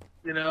 Uh-huh.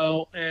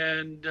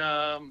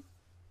 And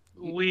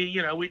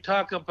we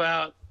talk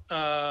about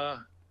the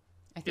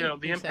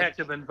impact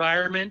of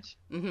environment.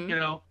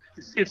 Mm-hmm.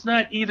 It's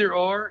not either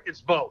or,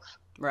 it's both.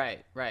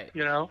 Right.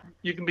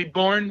 You can be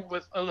born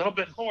with a little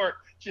bit more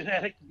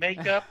genetic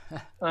makeup,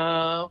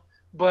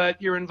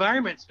 but your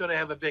environment's going to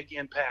have a big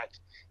impact.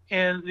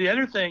 And the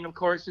other thing, of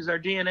course, is our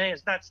DNA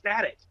is not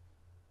static.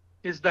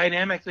 It's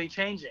dynamically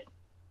changing.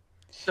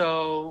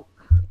 So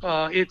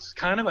it's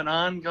kind of an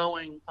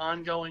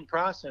ongoing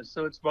process.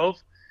 So it's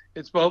both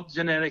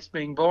genetics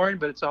being born,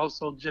 but it's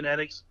also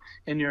genetics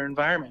in your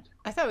environment.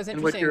 I thought it was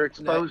interesting. And what you're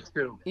exposed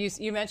to.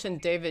 You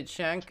mentioned David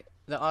Schenck,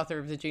 the author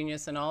of The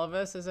Genius in All of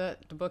Us. Is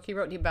that the book he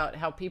wrote about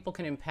how people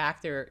can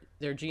impact their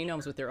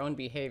genomes with their own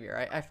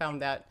behavior? I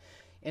found that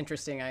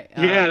interesting.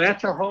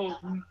 That's a whole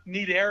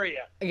neat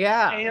area.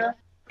 Yeah. And,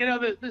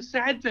 the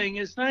sad thing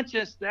is not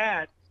just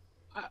that.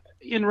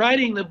 In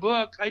writing the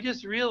book, I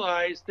just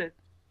realized that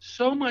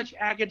so much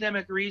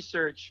academic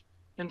research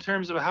in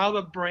terms of how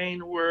the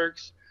brain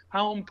works,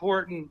 how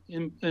important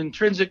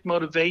intrinsic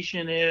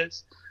motivation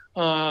is,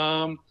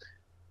 has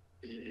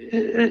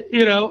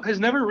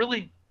never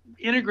really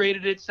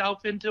integrated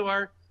itself into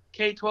our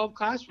K-12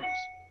 classrooms.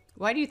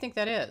 Why do you think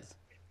that is?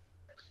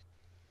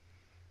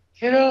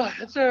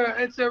 It's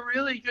a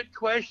really good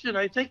question.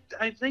 I think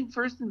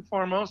first and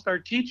foremost, our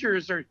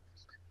teachers are,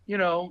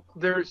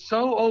 they're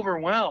so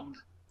overwhelmed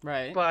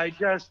by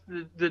just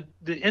the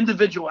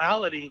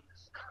individuality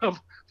of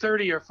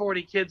 30 or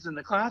 40 kids in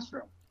the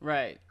classroom.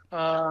 Right.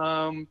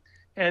 And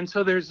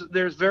so there's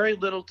very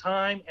little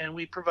time, and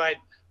we provide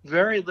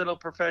very little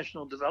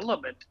professional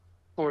development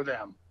for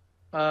them.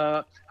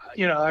 I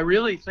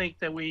really think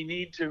that we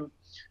need to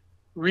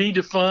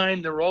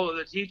redefine the role of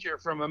the teacher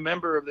from a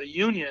member of the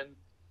union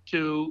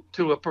to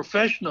a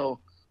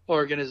professional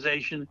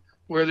organization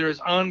where there's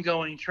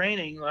ongoing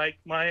training, like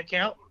my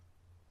accountant.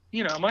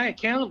 My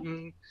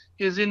accountant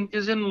is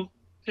in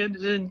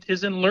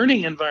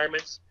learning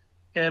environments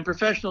and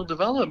professional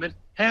development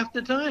half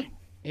the time.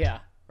 Yeah,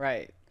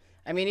 right.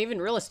 I mean,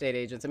 even real estate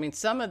agents. I mean,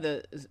 some of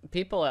the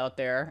people out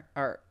there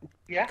are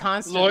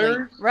constantly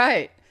lawyers.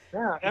 Right.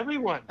 Yeah,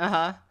 everyone.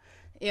 Uh-huh.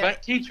 Yeah.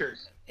 But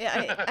teachers.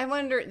 Yeah, I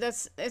wonder.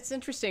 It's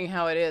interesting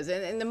how it is,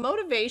 and the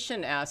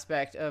motivation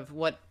aspect of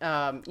what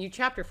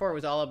chapter 4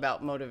 was all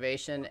about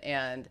motivation,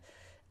 and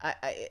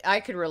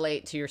I could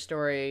relate to your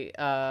story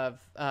of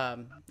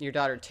your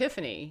daughter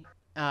Tiffany.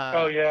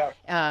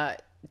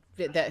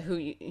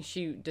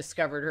 she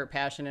discovered her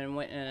passion and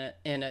went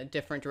in a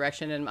different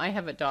direction. And I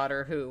have a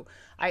daughter who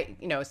I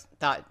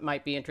thought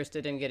might be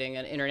interested in getting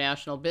an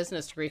international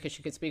business degree because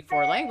she could speak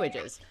 4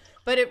 languages,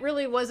 but it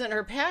really wasn't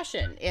her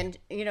passion. And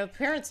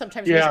parents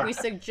sometimes we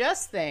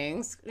suggest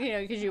things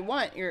because you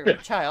want your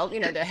child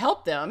to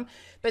help them,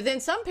 but then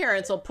some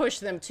parents will push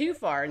them too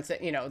far and say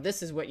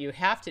this is what you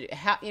have to do.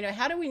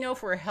 How do we know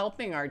if we're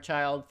helping our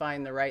child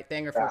find the right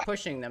thing or if we're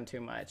pushing them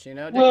too much?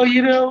 Well,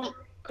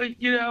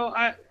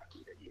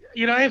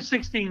 I have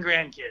 16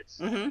 grandkids,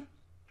 Mm-hmm.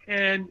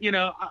 and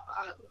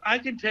I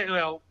can tell.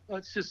 Well,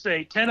 let's just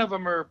say 10 of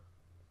them are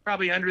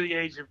probably under the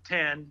age of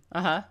 10,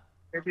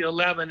 maybe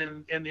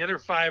 11, and the other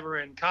 5 are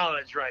in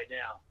college right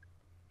now.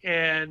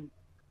 And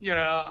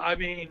I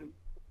mean,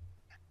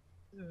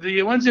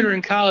 the ones that are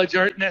in college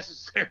aren't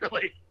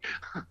necessarily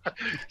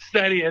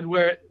studying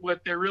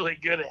what they're really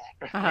good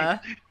at. Right?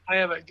 I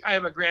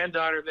have a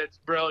granddaughter that's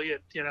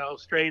brilliant,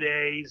 straight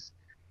A's.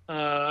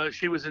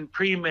 She was in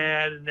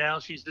pre-med, and now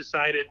she's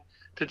decided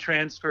to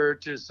transfer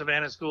to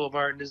Savannah School of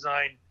Art and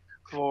Design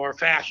for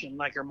fashion,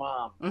 like her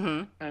mom.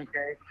 Mm-hmm.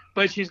 Okay,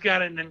 but she's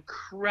got an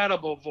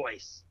incredible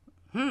voice,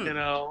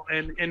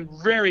 and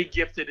very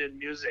gifted in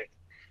music.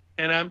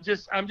 And I'm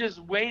just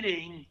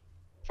waiting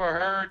for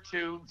her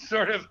to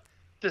sort of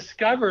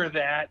discover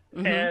that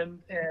and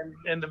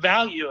the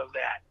value of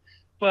that.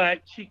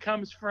 But she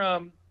comes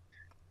from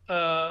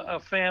a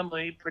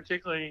family,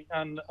 particularly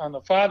on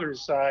the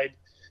father's side,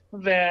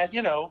 that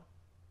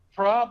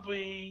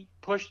probably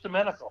pushed the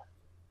medical.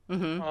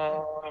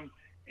 Mm-hmm.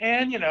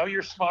 And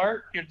you're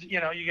smart,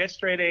 you get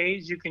straight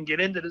A's, you can get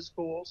into the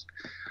schools.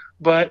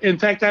 But in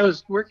fact, I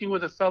was working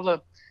with a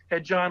fellow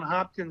at Johns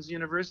Hopkins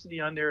University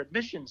on their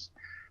admissions,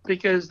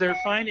 because they're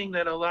finding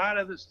that a lot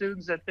of the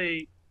students that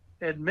they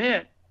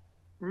admit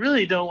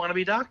really don't want to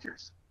be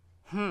doctors.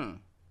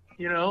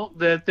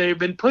 That they've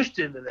been pushed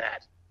into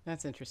that.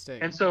 That's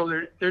interesting. And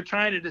so they're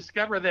trying to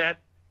discover that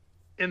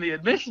in the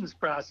admissions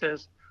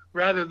process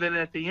rather than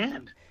at the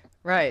end.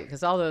 Right,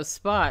 because all those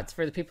spots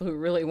for the people who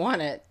really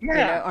want it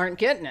aren't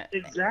getting it.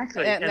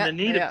 Exactly. And the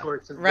need, of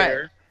course, is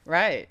there.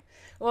 Right.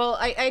 Well,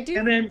 I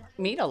do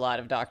meet a lot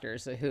of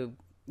doctors who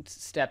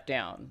step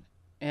down.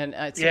 And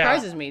it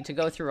surprises me to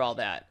go through all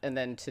that and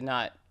then to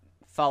not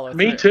follow through.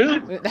 Me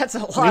too. That's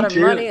a lot of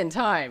money and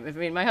time. I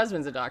mean, my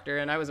husband's a doctor,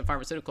 and I was a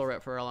pharmaceutical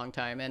rep for a long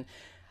time. And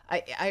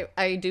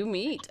I do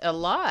meet a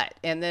lot.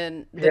 And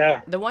then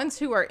the ones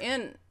who are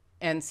in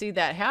and see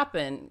that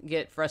happen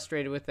get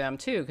frustrated with them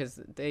too, because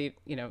they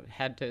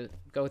had to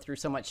go through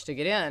so much to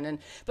get in.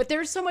 But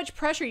there's so much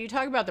pressure. You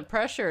talk about the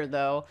pressure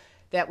though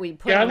that we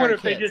put on our kids. I wonder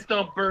if they just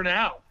don't burn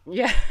out.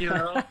 Yeah.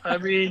 I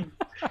mean,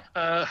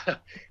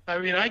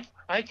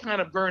 I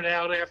kind of burned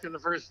out after the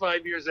first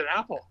 5 years at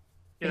Apple.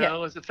 It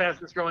was the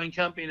fastest growing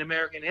company in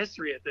American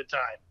history at the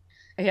time.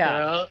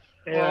 Yeah.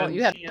 Well,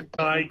 you had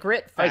a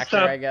grit factor,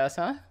 I guess,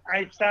 huh?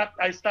 I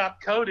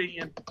stopped coding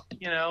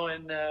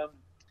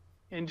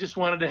and just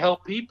wanted to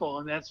help people.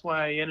 And that's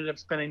why I ended up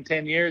spending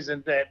 10 years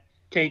in that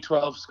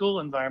K-12 school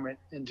environment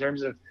in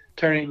terms of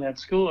turning that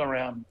school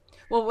around.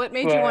 Well, what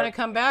made you want to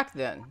come back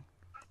then?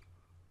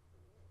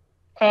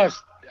 Well,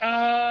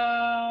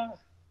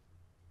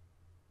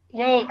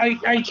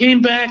 I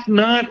came back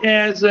not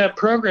as a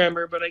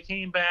programmer, but I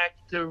came back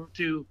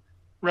to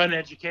run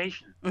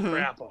education for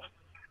Apple.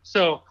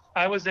 So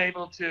I was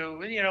able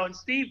to, and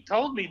Steve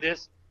told me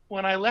this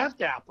when I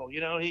left Apple. He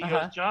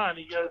goes, John,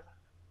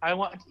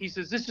 he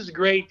says, this is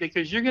great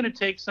because you're going to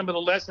take some of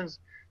the lessons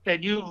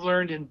that you've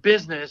learned in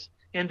business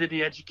into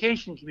the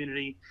education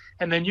community,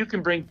 and then you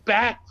can bring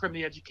back from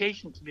the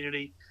education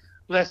community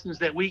lessons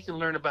that we can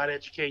learn about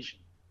education.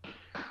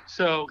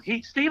 So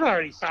Steve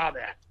already saw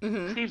that.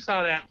 Steve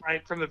saw that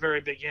right from the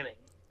very beginning.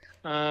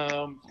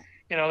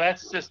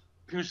 That's just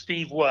who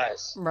Steve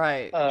was.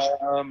 Right.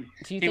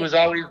 He was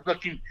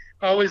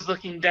always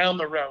looking down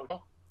the road.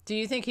 Do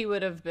you think he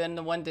would have been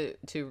the one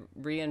to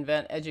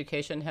reinvent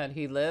education had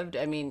he lived?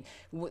 I mean,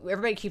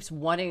 everybody keeps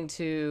wanting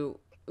to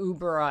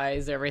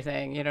Uberize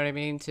everything, you know what I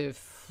mean, to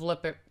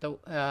flip it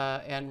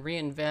and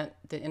reinvent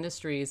the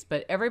industries.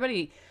 But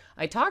everybody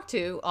I talk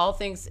to all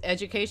thinks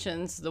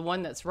education's the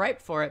one that's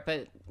ripe for it,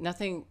 but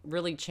nothing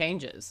really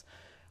changes.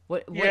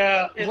 What's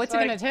it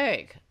going to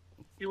take?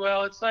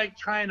 Well, it's like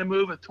trying to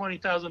move a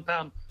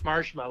 20,000-pound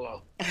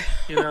marshmallow.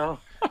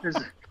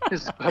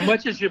 As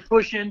much as you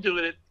push into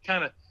it, it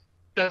kind of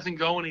doesn't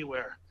go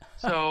anywhere.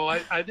 So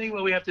I think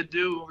what we have to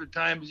do over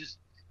time is just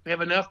we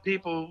have enough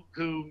people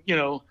who,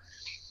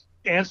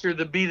 answer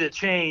the be the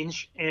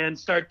change and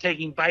start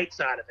taking bites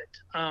out of it.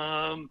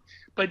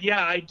 But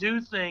yeah, I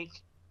do think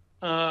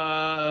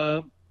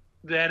that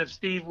if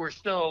Steve were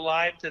still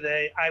alive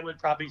today, I would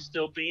probably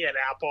still be at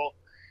Apple,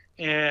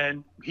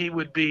 and he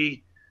would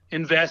be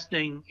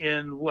investing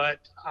in what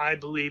I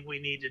believe we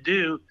need to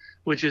do,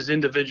 which is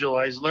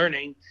individualized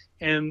learning,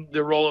 and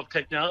the role of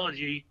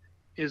technology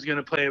is going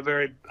to play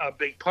a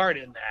big part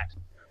in that.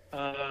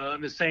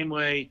 In the same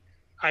way,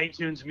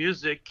 iTunes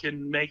Music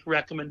can make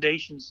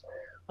recommendations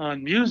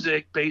on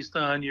music based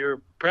on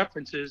your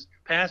preferences,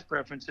 past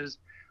preferences.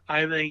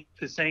 I think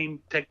the same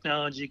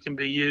technology can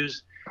be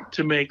used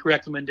to make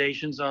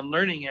recommendations on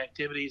learning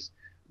activities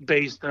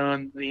based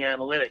on the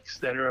analytics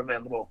that are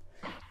available.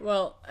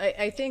 Well,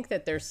 I think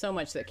that there's so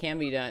much that can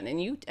be done,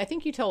 and I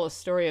think you tell a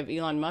story of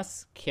Elon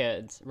Musk's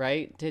kids,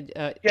 right?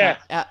 Yeah.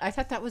 I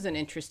thought that was an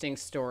interesting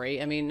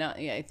story. I mean,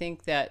 I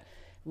think that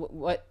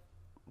what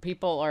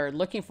people are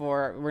looking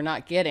for, we're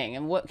not getting.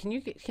 And what can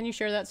you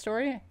share that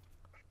story?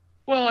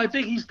 Well, I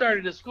think he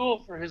started a school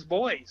for his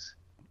boys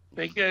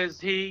because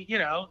they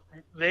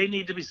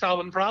need to be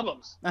solving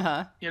problems,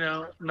 Uh-huh.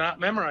 not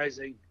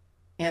memorizing.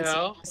 And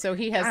so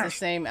he has the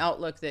same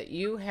outlook that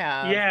you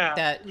have. Yeah,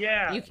 That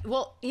yeah.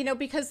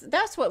 because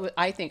that's what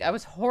I think. I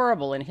was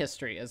horrible in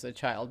history as a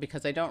child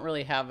because I don't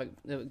really have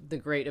the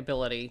great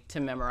ability to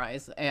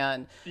memorize.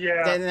 And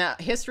then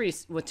that history,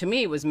 to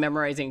me, was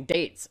memorizing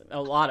dates,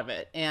 a lot of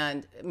it.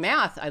 And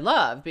math, I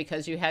love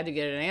because you had to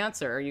get an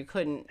answer. You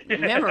couldn't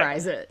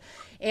memorize it.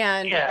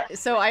 And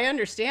so I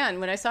understand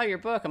when I saw your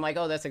book, I'm like,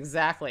 oh, that's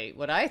exactly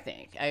what I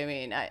think. I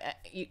mean,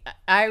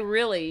 I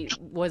really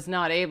was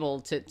not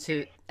able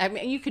to, I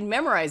mean, you could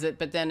memorize it,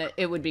 but then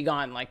it would be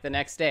gone like the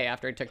next day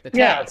after I took the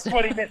test.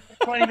 Yeah,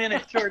 20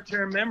 minute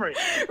short-term memory.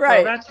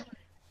 Right. So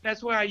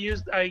that's why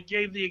I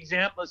gave the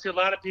example. See, a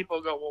lot of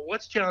people go, well,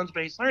 what's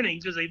challenge-based learning?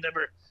 Because they've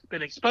never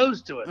been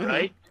exposed to it,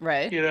 right?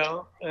 Right.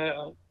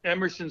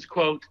 Emerson's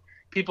quote,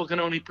 people can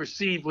only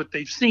perceive what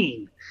they've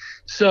seen.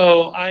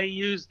 So I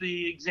use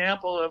the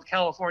example of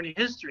California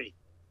history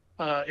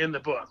in the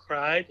book,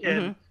 right?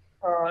 And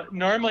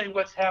normally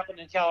what's happened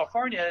in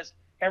California is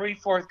every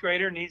fourth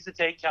grader needs to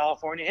take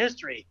California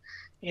history.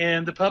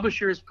 And the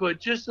publishers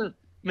put just a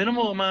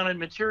minimal amount of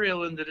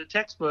material into the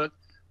textbook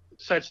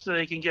such that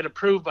they can get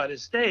approved by the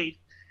state.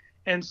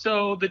 And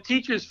so the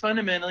teachers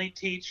fundamentally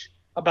teach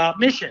about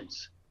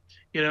missions,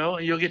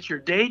 and you'll get your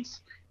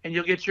dates and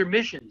you'll get your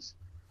missions.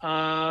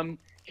 And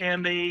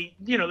they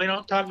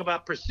don't talk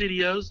about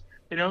presidios.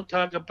 They don't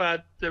talk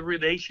about the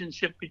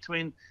relationship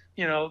between,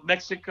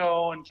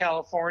 Mexico and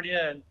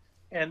California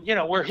and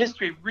where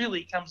history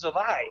really comes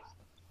alive.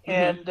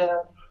 And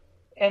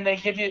they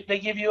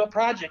give you a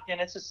project,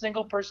 and it's a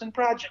single person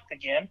project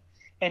again,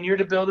 and you're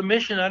to build a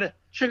mission out of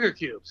sugar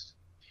cubes,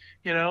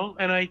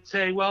 and I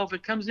say, well, if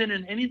it comes in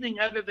anything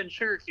other than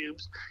sugar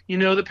cubes,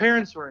 the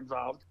parents were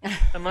involved,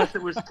 unless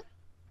it was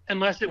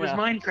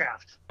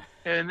Minecraft.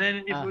 And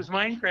then if it was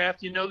Minecraft,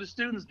 the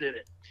students did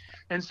it.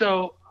 And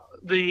so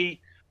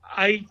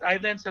I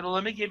then said, well,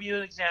 let me give you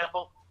an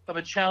example of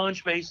a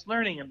challenge-based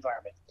learning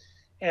environment.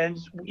 And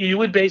you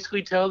would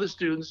basically tell the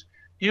students,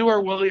 you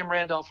are William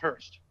Randolph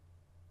Hearst.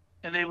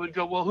 And they would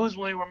go, well, who's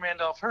William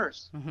Randolph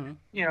Hearst?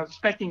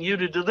 Expecting you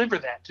to deliver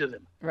that to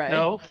them. Right.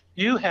 No,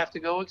 you have to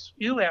go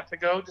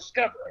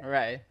discover it.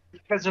 Right.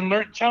 Because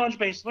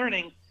challenge-based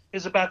learning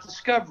is about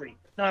discovery,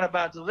 not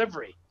about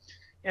delivery.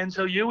 And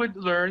so you would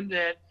learn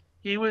that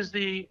he was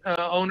the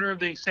owner of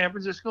the San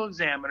Francisco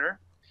Examiner,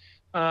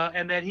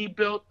 and that he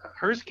built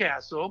Hearst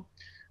Castle,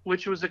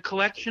 which was a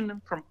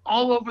collection from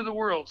all over the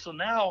world. So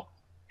now,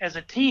 as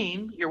a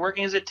team, you're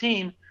working as a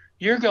team,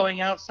 you're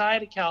going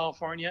outside of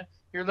California,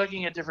 you're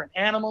looking at different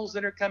animals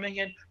that are coming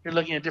in, you're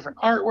looking at different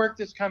artwork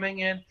that's coming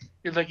in,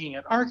 you're looking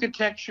at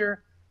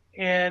architecture,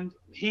 and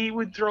he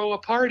would throw a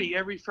party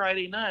every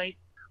Friday night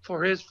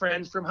for his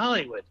friends from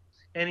Hollywood.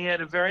 And he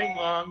had a very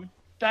long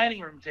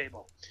dining room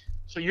table.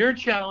 So your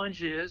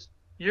challenge is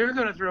you're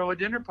going to throw a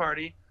dinner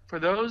party for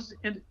those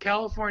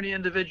California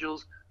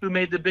individuals who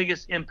made the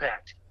biggest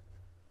impact.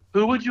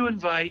 Who would you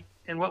invite,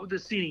 and what would the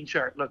seating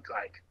chart look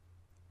like?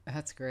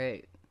 That's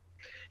great.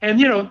 And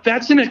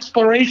that's an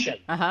exploration.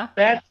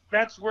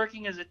 That's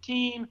working as a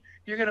team.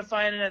 You're going to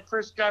find that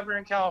first governor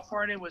in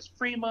California was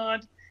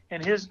Fremont,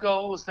 and his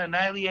goal was to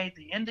annihilate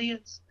the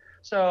Indians.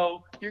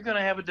 So you're going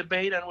to have a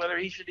debate on whether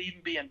he should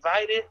even be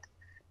invited,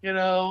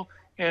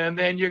 and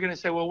then you're going to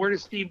say, well, where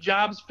does Steve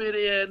Jobs fit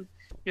in?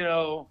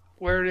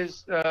 Where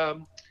does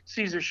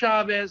Cesar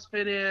Chavez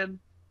fit in?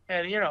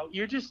 And,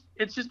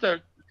 it's just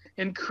an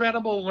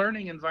incredible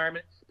learning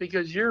environment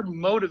because you're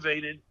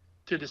motivated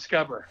to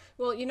discover.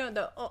 Well,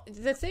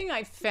 the thing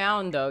I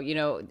found, though,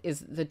 is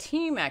the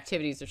team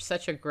activities are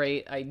such a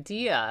great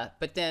idea.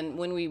 But then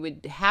when we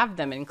would have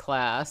them in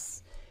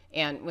class,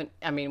 and when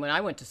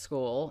I went to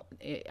school,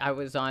 I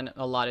was on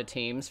a lot of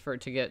teams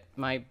to get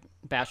my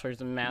bachelor's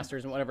and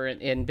master's and whatever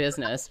in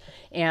business.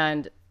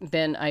 And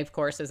then of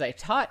course, as I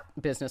taught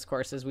business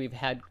courses, we've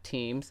had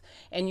teams,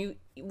 and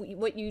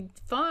what you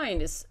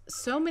find is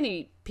so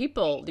many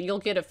people, you'll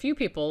get a few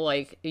people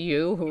like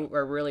you who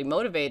are really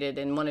motivated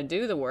and want to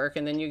do the work.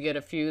 And then you get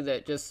a few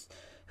that just,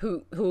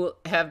 who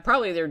have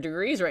probably their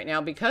degrees right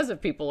now because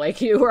of people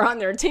like you who are on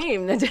their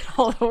team that did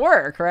all the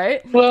work,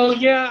 right? Well,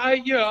 yeah,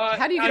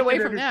 how do you get away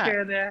from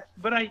that?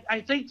 But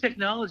I think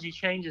technology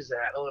changes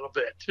that a little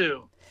bit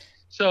too.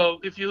 So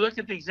if you look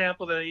at the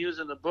example that I use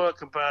in the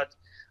book about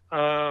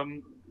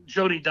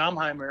Jody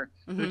Domheimer,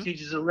 who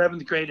teaches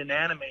 11th grade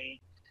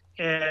anatomy,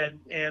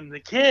 and the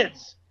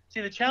kids,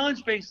 see the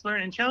challenge-based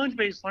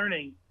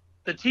learning,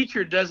 the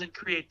teacher doesn't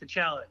create the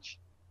challenge.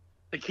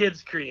 the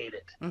kids create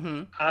it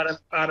Mm-hmm.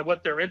 out of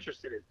what they're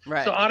interested in.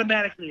 Right. So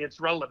automatically it's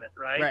relevant,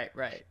 right?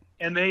 Right.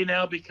 And they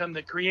now become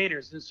the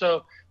creators. And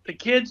so the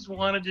kids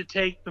wanted to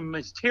take the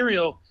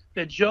material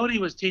that Jody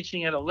was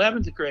teaching at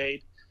 11th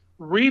grade,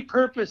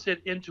 repurpose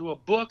it into a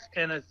book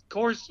and a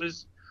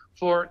courses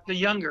for the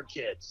younger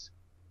kids.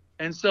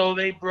 And so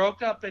they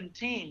broke up in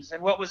teams.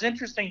 And what was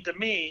interesting to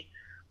me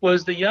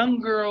was the young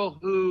girl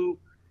who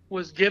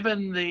was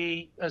given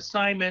the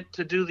assignment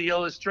to do the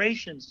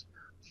illustrations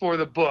for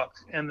the book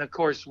and the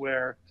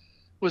courseware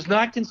was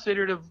not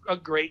considered a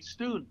great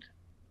student.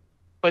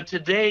 But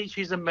today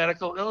she's a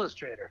medical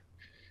illustrator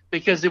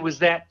because it was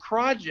that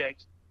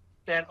project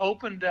that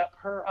opened up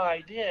her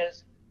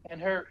ideas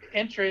and her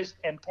interest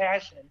and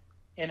passion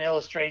in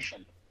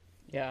illustration.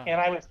 Yeah. And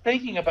I was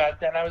thinking about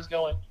that. And I was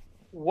going,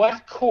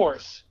 what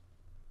course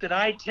did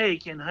I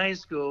take in high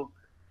school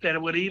that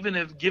would even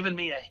have given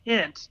me a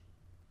hint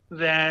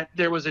that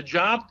there was a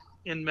job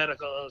in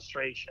medical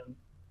illustration,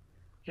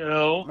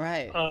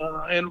 Right.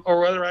 or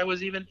whether I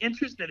was even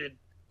interested in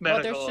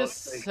medical Well, there's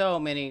just so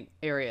many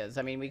areas.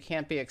 I mean, we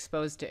can't be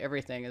exposed to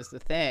everything is the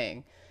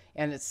thing,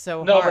 and it's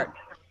so hard.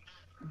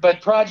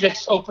 But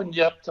projects opened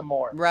you up to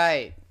more.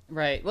 Right.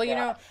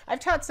 Well,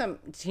 I've taught some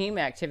team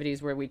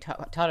activities where we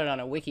taught it on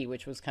a wiki,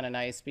 which was kind of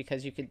nice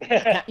because you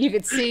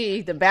could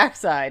see the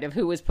backside of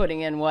who was putting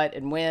in what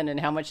and when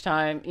and how much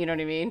time. You know what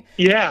I mean?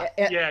 Yeah.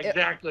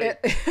 Exactly.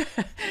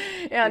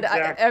 And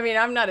exactly. I mean,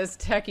 I'm not as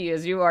techie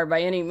as you are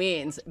by any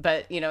means,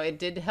 but it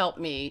did help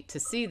me to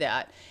see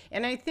that,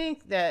 and I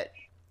think that.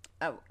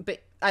 But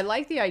I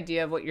like the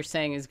idea of what you're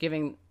saying is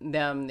giving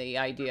them the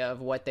idea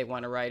of what they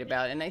want to write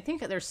about. And I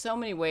think there's so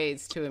many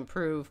ways to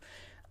improve.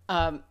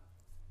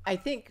 I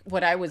think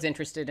what I was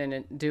interested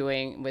in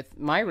doing with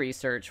my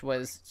research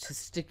was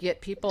just to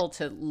get people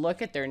to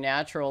look at their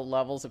natural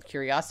levels of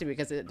curiosity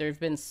because they've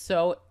been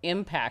so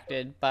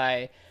impacted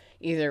by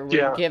either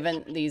we're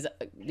given these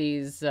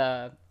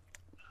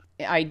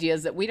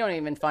ideas that we don't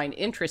even find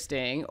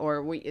interesting,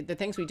 or the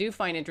things we do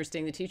find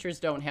interesting, the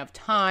teachers don't have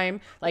time.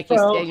 Like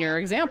in your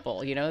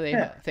example, they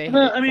have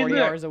 40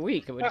 hours a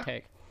week it would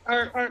take.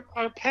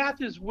 Our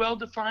path is well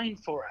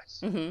defined for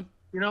us. Mm-hmm.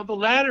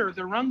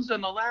 The rungs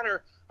on the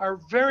ladder are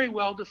very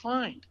well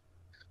defined.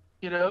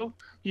 You go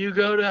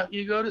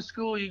to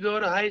school, you go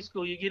to high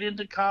school, you get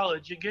into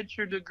college, you get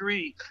your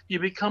degree, you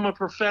become a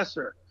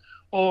professor,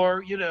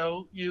 or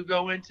you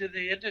go into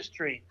the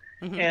industry.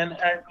 Mm-hmm.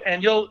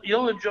 And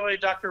you'll enjoy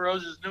Dr.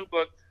 Rose's new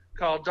book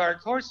called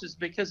Dark Horses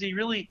because he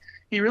really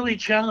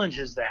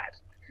challenges that.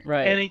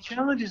 Right. And he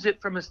challenges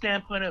it from a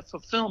standpoint of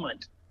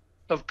fulfillment,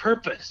 of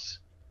purpose.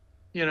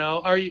 Do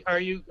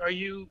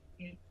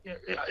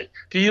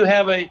you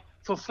have a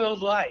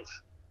fulfilled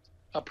life,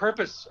 a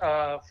purpose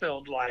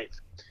filled life?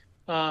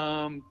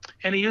 And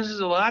he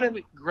uses a lot of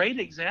great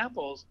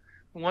examples.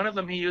 One of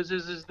them he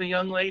uses is the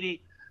young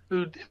lady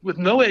who, with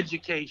no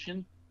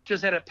education,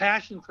 just had a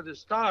passion for the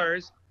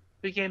stars,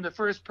 became the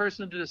first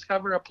person to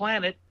discover a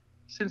planet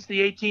since the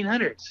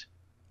 1800s.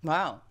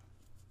 Wow.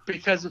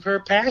 Because of her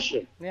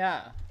passion.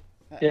 Yeah.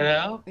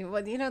 Well,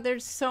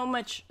 there's so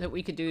much that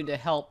we could do to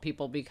help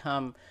people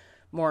become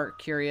more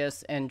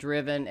curious and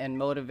driven and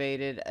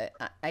motivated.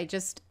 I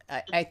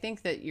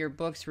think that your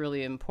book's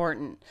really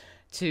important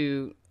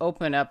to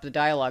open up the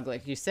dialogue.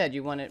 Like you said,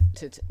 you wanted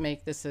to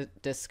make this a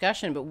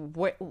discussion, but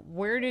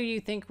where do you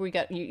think we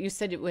got, you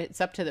said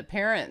it's up to the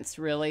parents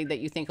really that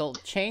you think will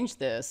change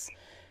this,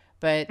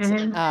 but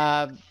mm-hmm.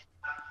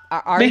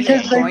 Are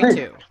you going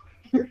to?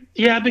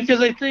 Yeah, because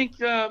I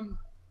think, I've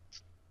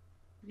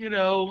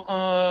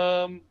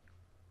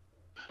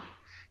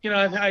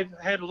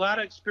had a lot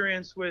of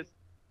experience with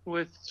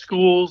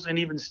schools and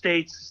even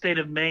states. The state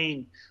of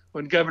Maine,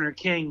 when Governor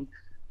King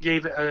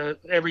gave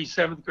every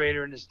seventh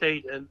grader in the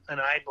state an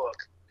iBook,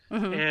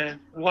 mm-hmm. and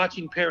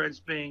watching parents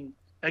being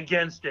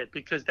against it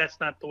because that's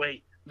not the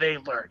way they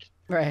learned,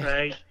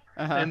 right?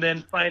 Uh-huh. And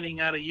then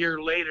finding out a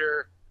year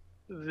later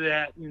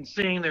that and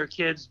seeing their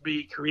kids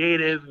be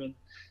creative and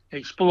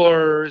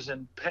explorers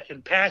and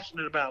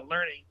passionate about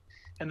learning,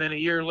 and then a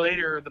year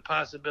later the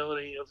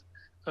possibility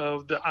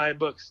of the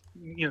iBooks,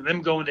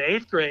 them going to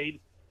 8th grade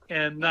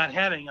and not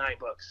having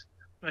iBooks,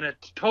 and a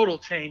total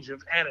change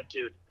of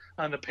attitude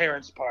on the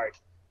parents' part.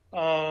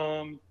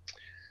 I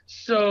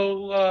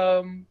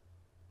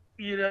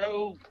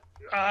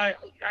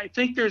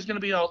think there's going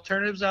to be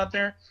alternatives out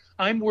there.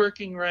 I'm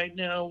working right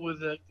now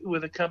with a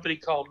company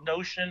called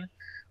Notion,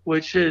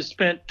 which has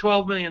spent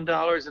 $12 million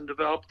and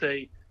developed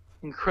a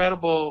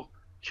incredible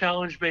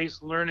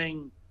challenge-based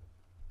learning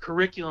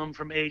curriculum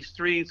from age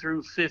 3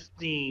 through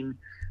 15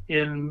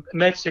 in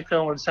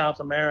Mexico and South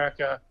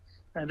America.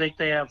 I think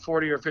they have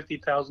 40 or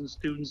 50,000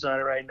 students on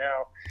it right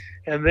now,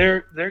 and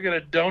they're going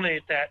to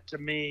donate that to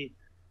me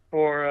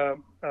for a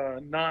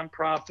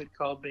nonprofit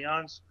called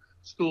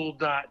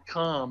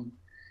BeyondSchool.com,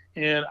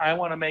 and I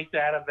want to make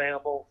that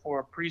available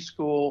for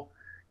preschool,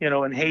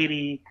 in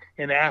Haiti,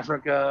 in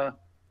Africa,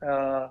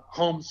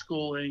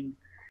 homeschooling,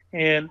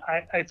 and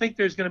I think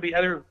there's going to be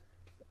other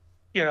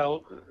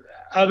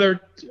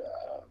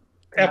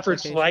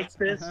efforts like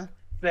this, uh-huh.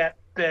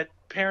 that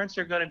parents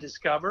are going to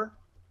discover,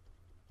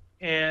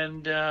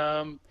 and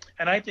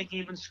I think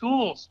even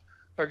schools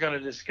are going to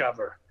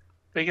discover,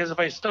 because if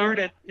I start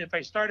at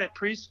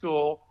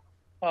preschool,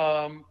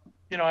 I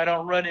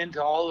don't run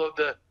into all of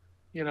the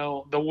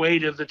the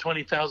weight of the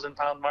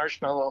 20,000-pound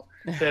marshmallow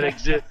that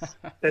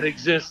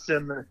exists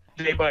in the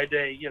day by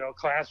day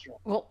classroom.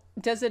 Well,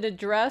 does it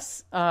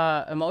address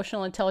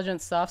emotional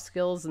intelligence, soft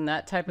skills, and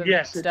that type of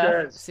Yes, stuff?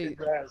 it does. See, it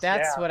does.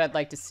 that's what I'd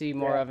like to see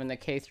more of in the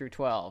K through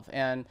 12.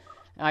 And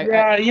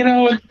we're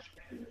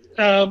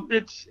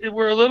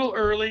a little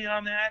early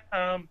on that.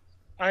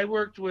 I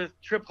worked with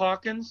Trip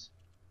Hawkins,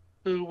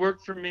 who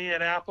worked for me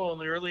at Apple in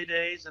the early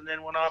days, and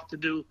then went off to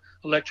do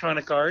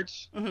Electronic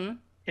Arts. Mm-hmm.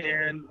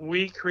 And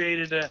we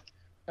created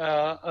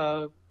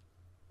an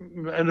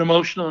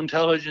emotional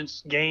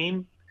intelligence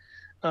game,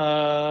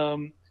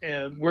 and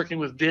working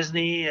with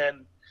Disney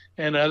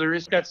and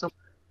others.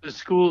 The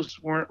schools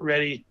weren't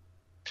ready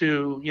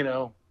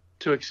to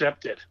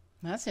accept it.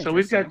 That's so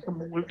we've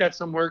got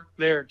some work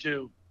there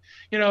too.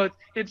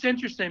 It's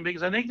interesting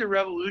because I think the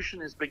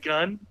revolution has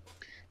begun.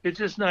 It's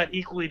just not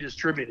equally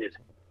distributed.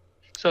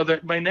 So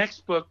that my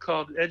next book,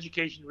 called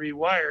Education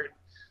Rewired,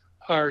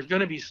 are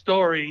going to be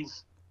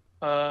stories,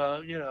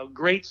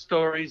 great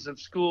stories of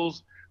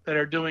schools that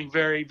are doing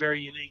very, very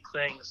unique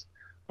things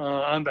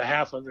on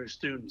behalf of their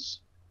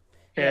students.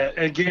 And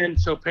again,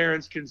 so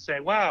parents can say,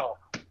 wow,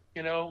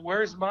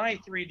 where's my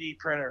 3D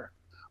printer?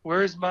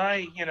 Where's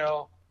my,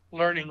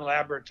 learning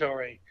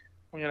laboratory?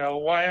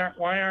 Why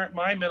aren't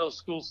my middle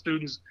school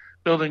students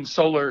building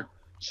solar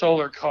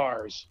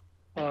cars?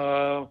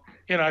 I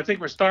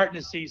think we're starting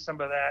to see some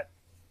of that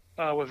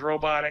with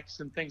robotics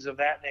and things of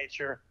that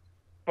nature.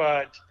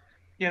 But,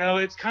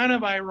 it's kind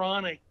of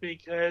ironic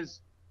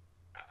because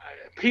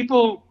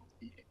people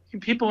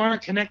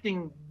aren't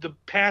connecting the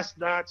past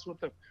dots with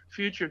the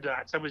future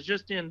dots. I was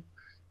just in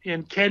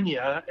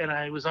Kenya, and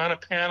I was on a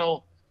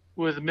panel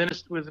with the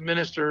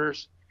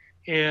ministers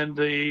and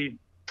the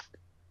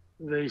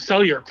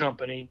cellular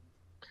company.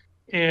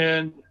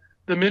 And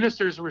the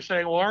ministers were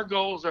saying, well, our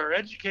goals are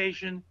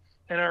education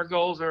and our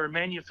goals are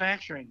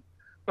manufacturing.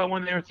 But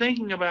when they were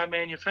thinking about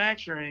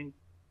manufacturing,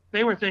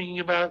 they were thinking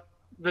about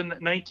the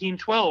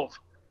 1912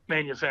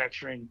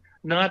 manufacturing,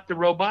 not the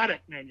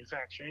robotic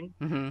manufacturing.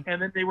 Mm-hmm.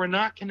 And then they were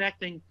not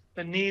connecting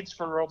the needs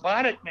for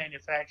robotic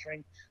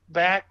manufacturing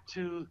back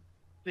to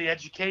the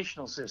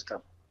educational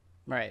system.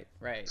 Right.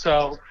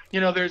 So,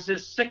 there's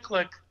this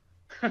cyclic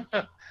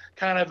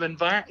kind of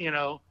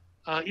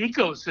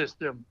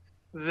ecosystem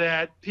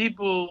that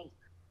people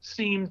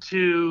seem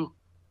to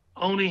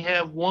only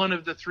have one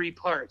of the three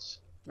parts.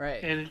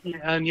 Right.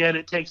 And yet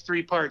it takes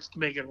three parts to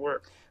make it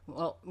work.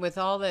 Well, with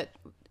all that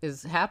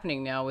is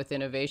happening now with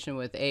innovation,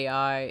 with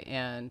AI,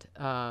 and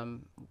so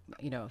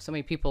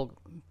many people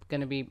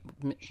going to be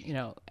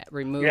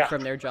removed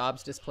from their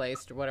jobs,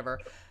 displaced or whatever,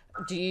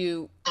 do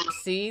you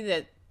see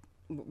that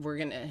we're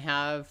going to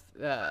have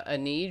a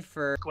need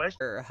for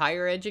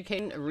higher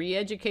education,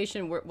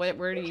 re-education?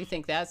 Where do you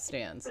think that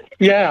stands?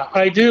 Yeah,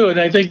 I do, and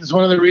I think it's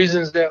one of the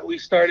reasons that we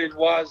started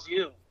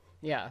WazU.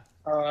 Yeah.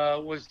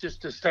 Was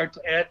just to start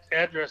to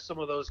address some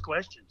of those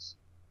questions.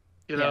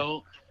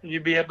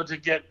 You'd be able to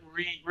get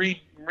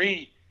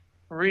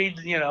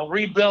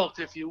rebuilt,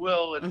 if you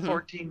will, in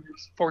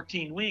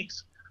 14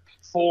 weeks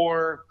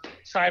for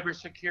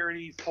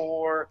cybersecurity,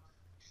 for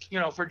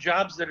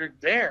jobs that are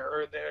there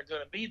or that are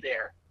going to be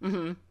there.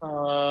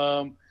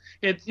 Mm-hmm.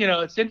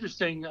 It's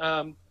interesting.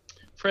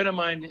 Friend of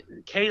mine,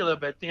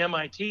 Caleb at the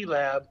MIT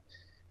lab,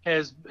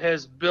 has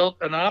built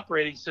an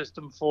operating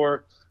system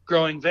for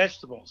growing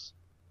vegetables.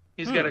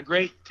 He's got a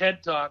great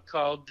TED Talk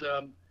called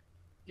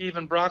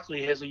Even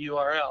Broccoli Has a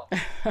URL.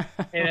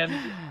 And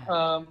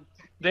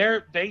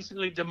they're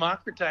basically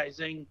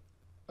democratizing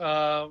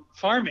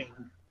farming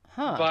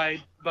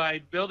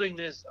by building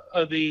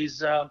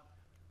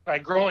by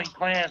growing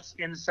plants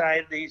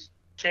inside these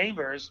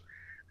chambers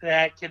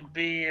that can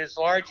be as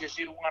large as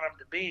you want them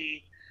to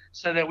be,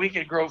 so that we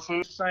can grow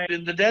food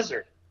in the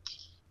desert.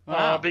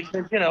 Wow.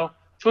 Because,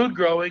 food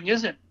growing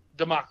isn't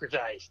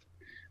democratized.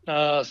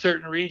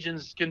 Certain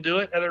regions can do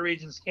it, other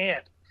regions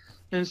can't.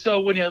 And so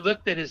when you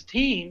looked at his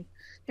team,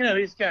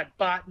 he's got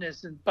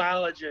botanists and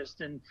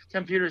biologists and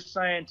computer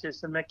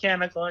scientists and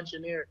mechanical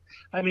engineers.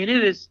 I mean,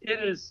 it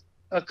is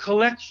a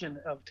collection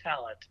of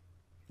talent.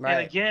 Right.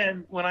 And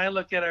again, when I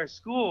look at our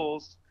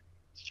schools,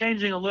 it's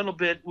changing a little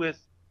bit with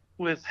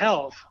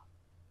health,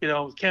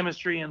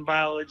 chemistry and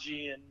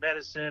biology and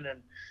medicine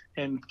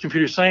and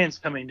computer science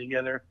coming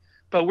together.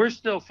 But we're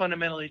still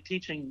fundamentally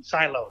teaching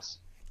silos.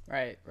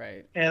 Right.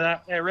 And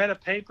I read a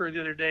paper the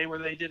other day where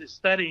they did a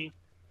study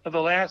of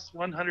the last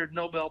 100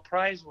 Nobel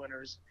Prize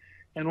winners,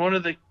 and one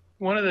of the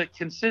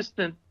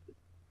consistent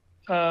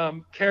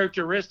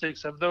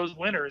characteristics of those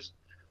winners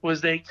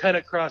was they cut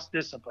across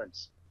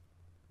disciplines.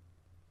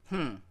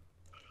 Well,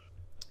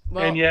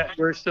 and yet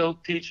we're still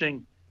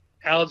teaching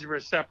algebra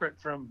separate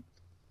from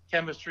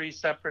chemistry,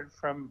 separate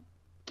from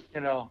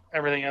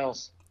everything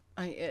else.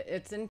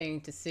 It's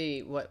interesting to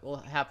see what will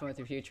happen with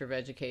the future of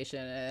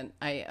education, and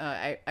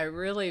I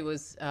really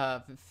was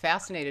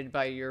fascinated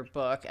by your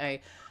book. I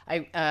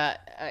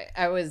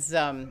was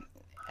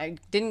I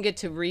didn't get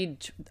to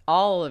read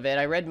all of it.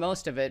 I read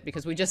most of it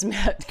because we just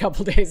met a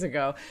couple days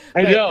ago.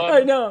 I know.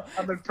 I know.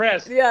 I'm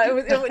impressed. Yeah,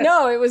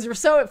 it was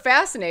so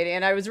fascinating,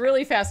 and I was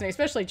really fascinated,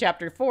 especially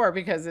chapter 4,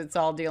 because it's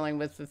all dealing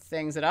with the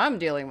things that I'm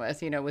dealing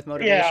with, with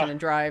motivation and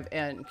drive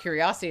and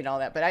curiosity and all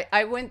that. But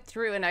I went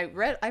through and I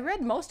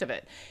read most of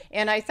it,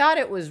 and I thought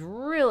it was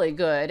really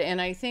good.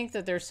 And I think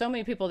that there's so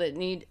many people that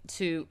need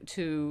to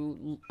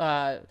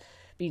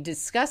be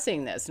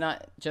discussing this,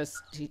 not just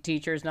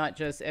teachers, not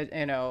just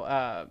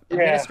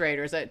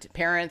administrators,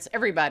 parents,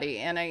 everybody.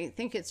 And I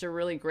think it's a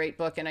really great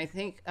book, and I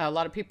think a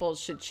lot of people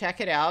should check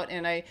it out.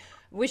 And I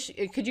wish,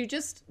 could you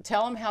just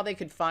tell them how they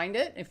could find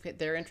it if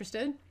they're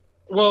interested?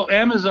 Well,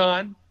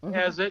 Amazon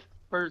has it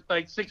for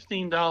like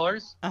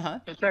 $16. Uh-huh.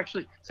 It's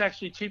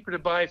actually cheaper to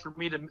buy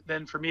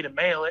than for me to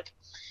mail it.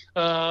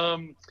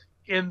 And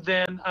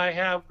then I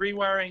have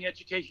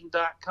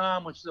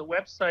rewiringeducation.com, which is a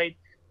website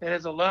that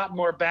has a lot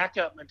more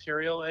backup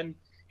material and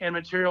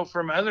material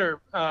from other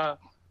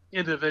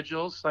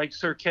individuals like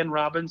Sir Ken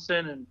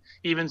Robinson, and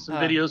even some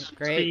videos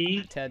from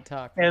Steve. TED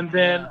Talk. And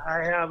then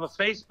I have a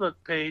Facebook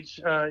page,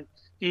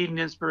 Eden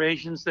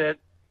Inspirations, that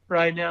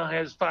right now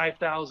has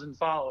 5,000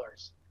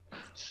 followers.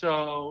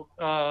 So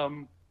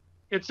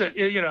like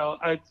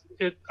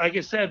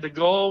I said, the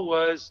goal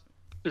was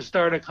to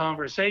start a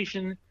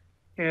conversation,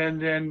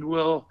 and then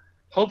we'll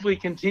hopefully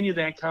continue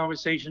that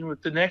conversation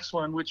with the next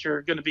one, which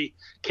are going to be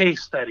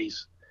case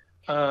studies,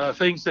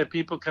 things that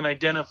people can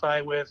identify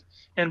with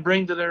and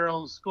bring to their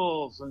own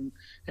schools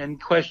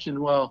and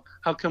question, well,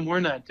 how come we're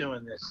not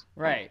doing this?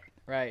 Right.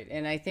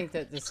 And I think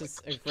that this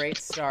is a great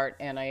start,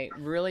 and I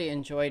really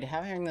enjoyed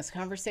having this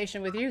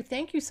conversation with you.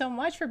 Thank you so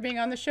much for being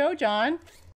on the show, John.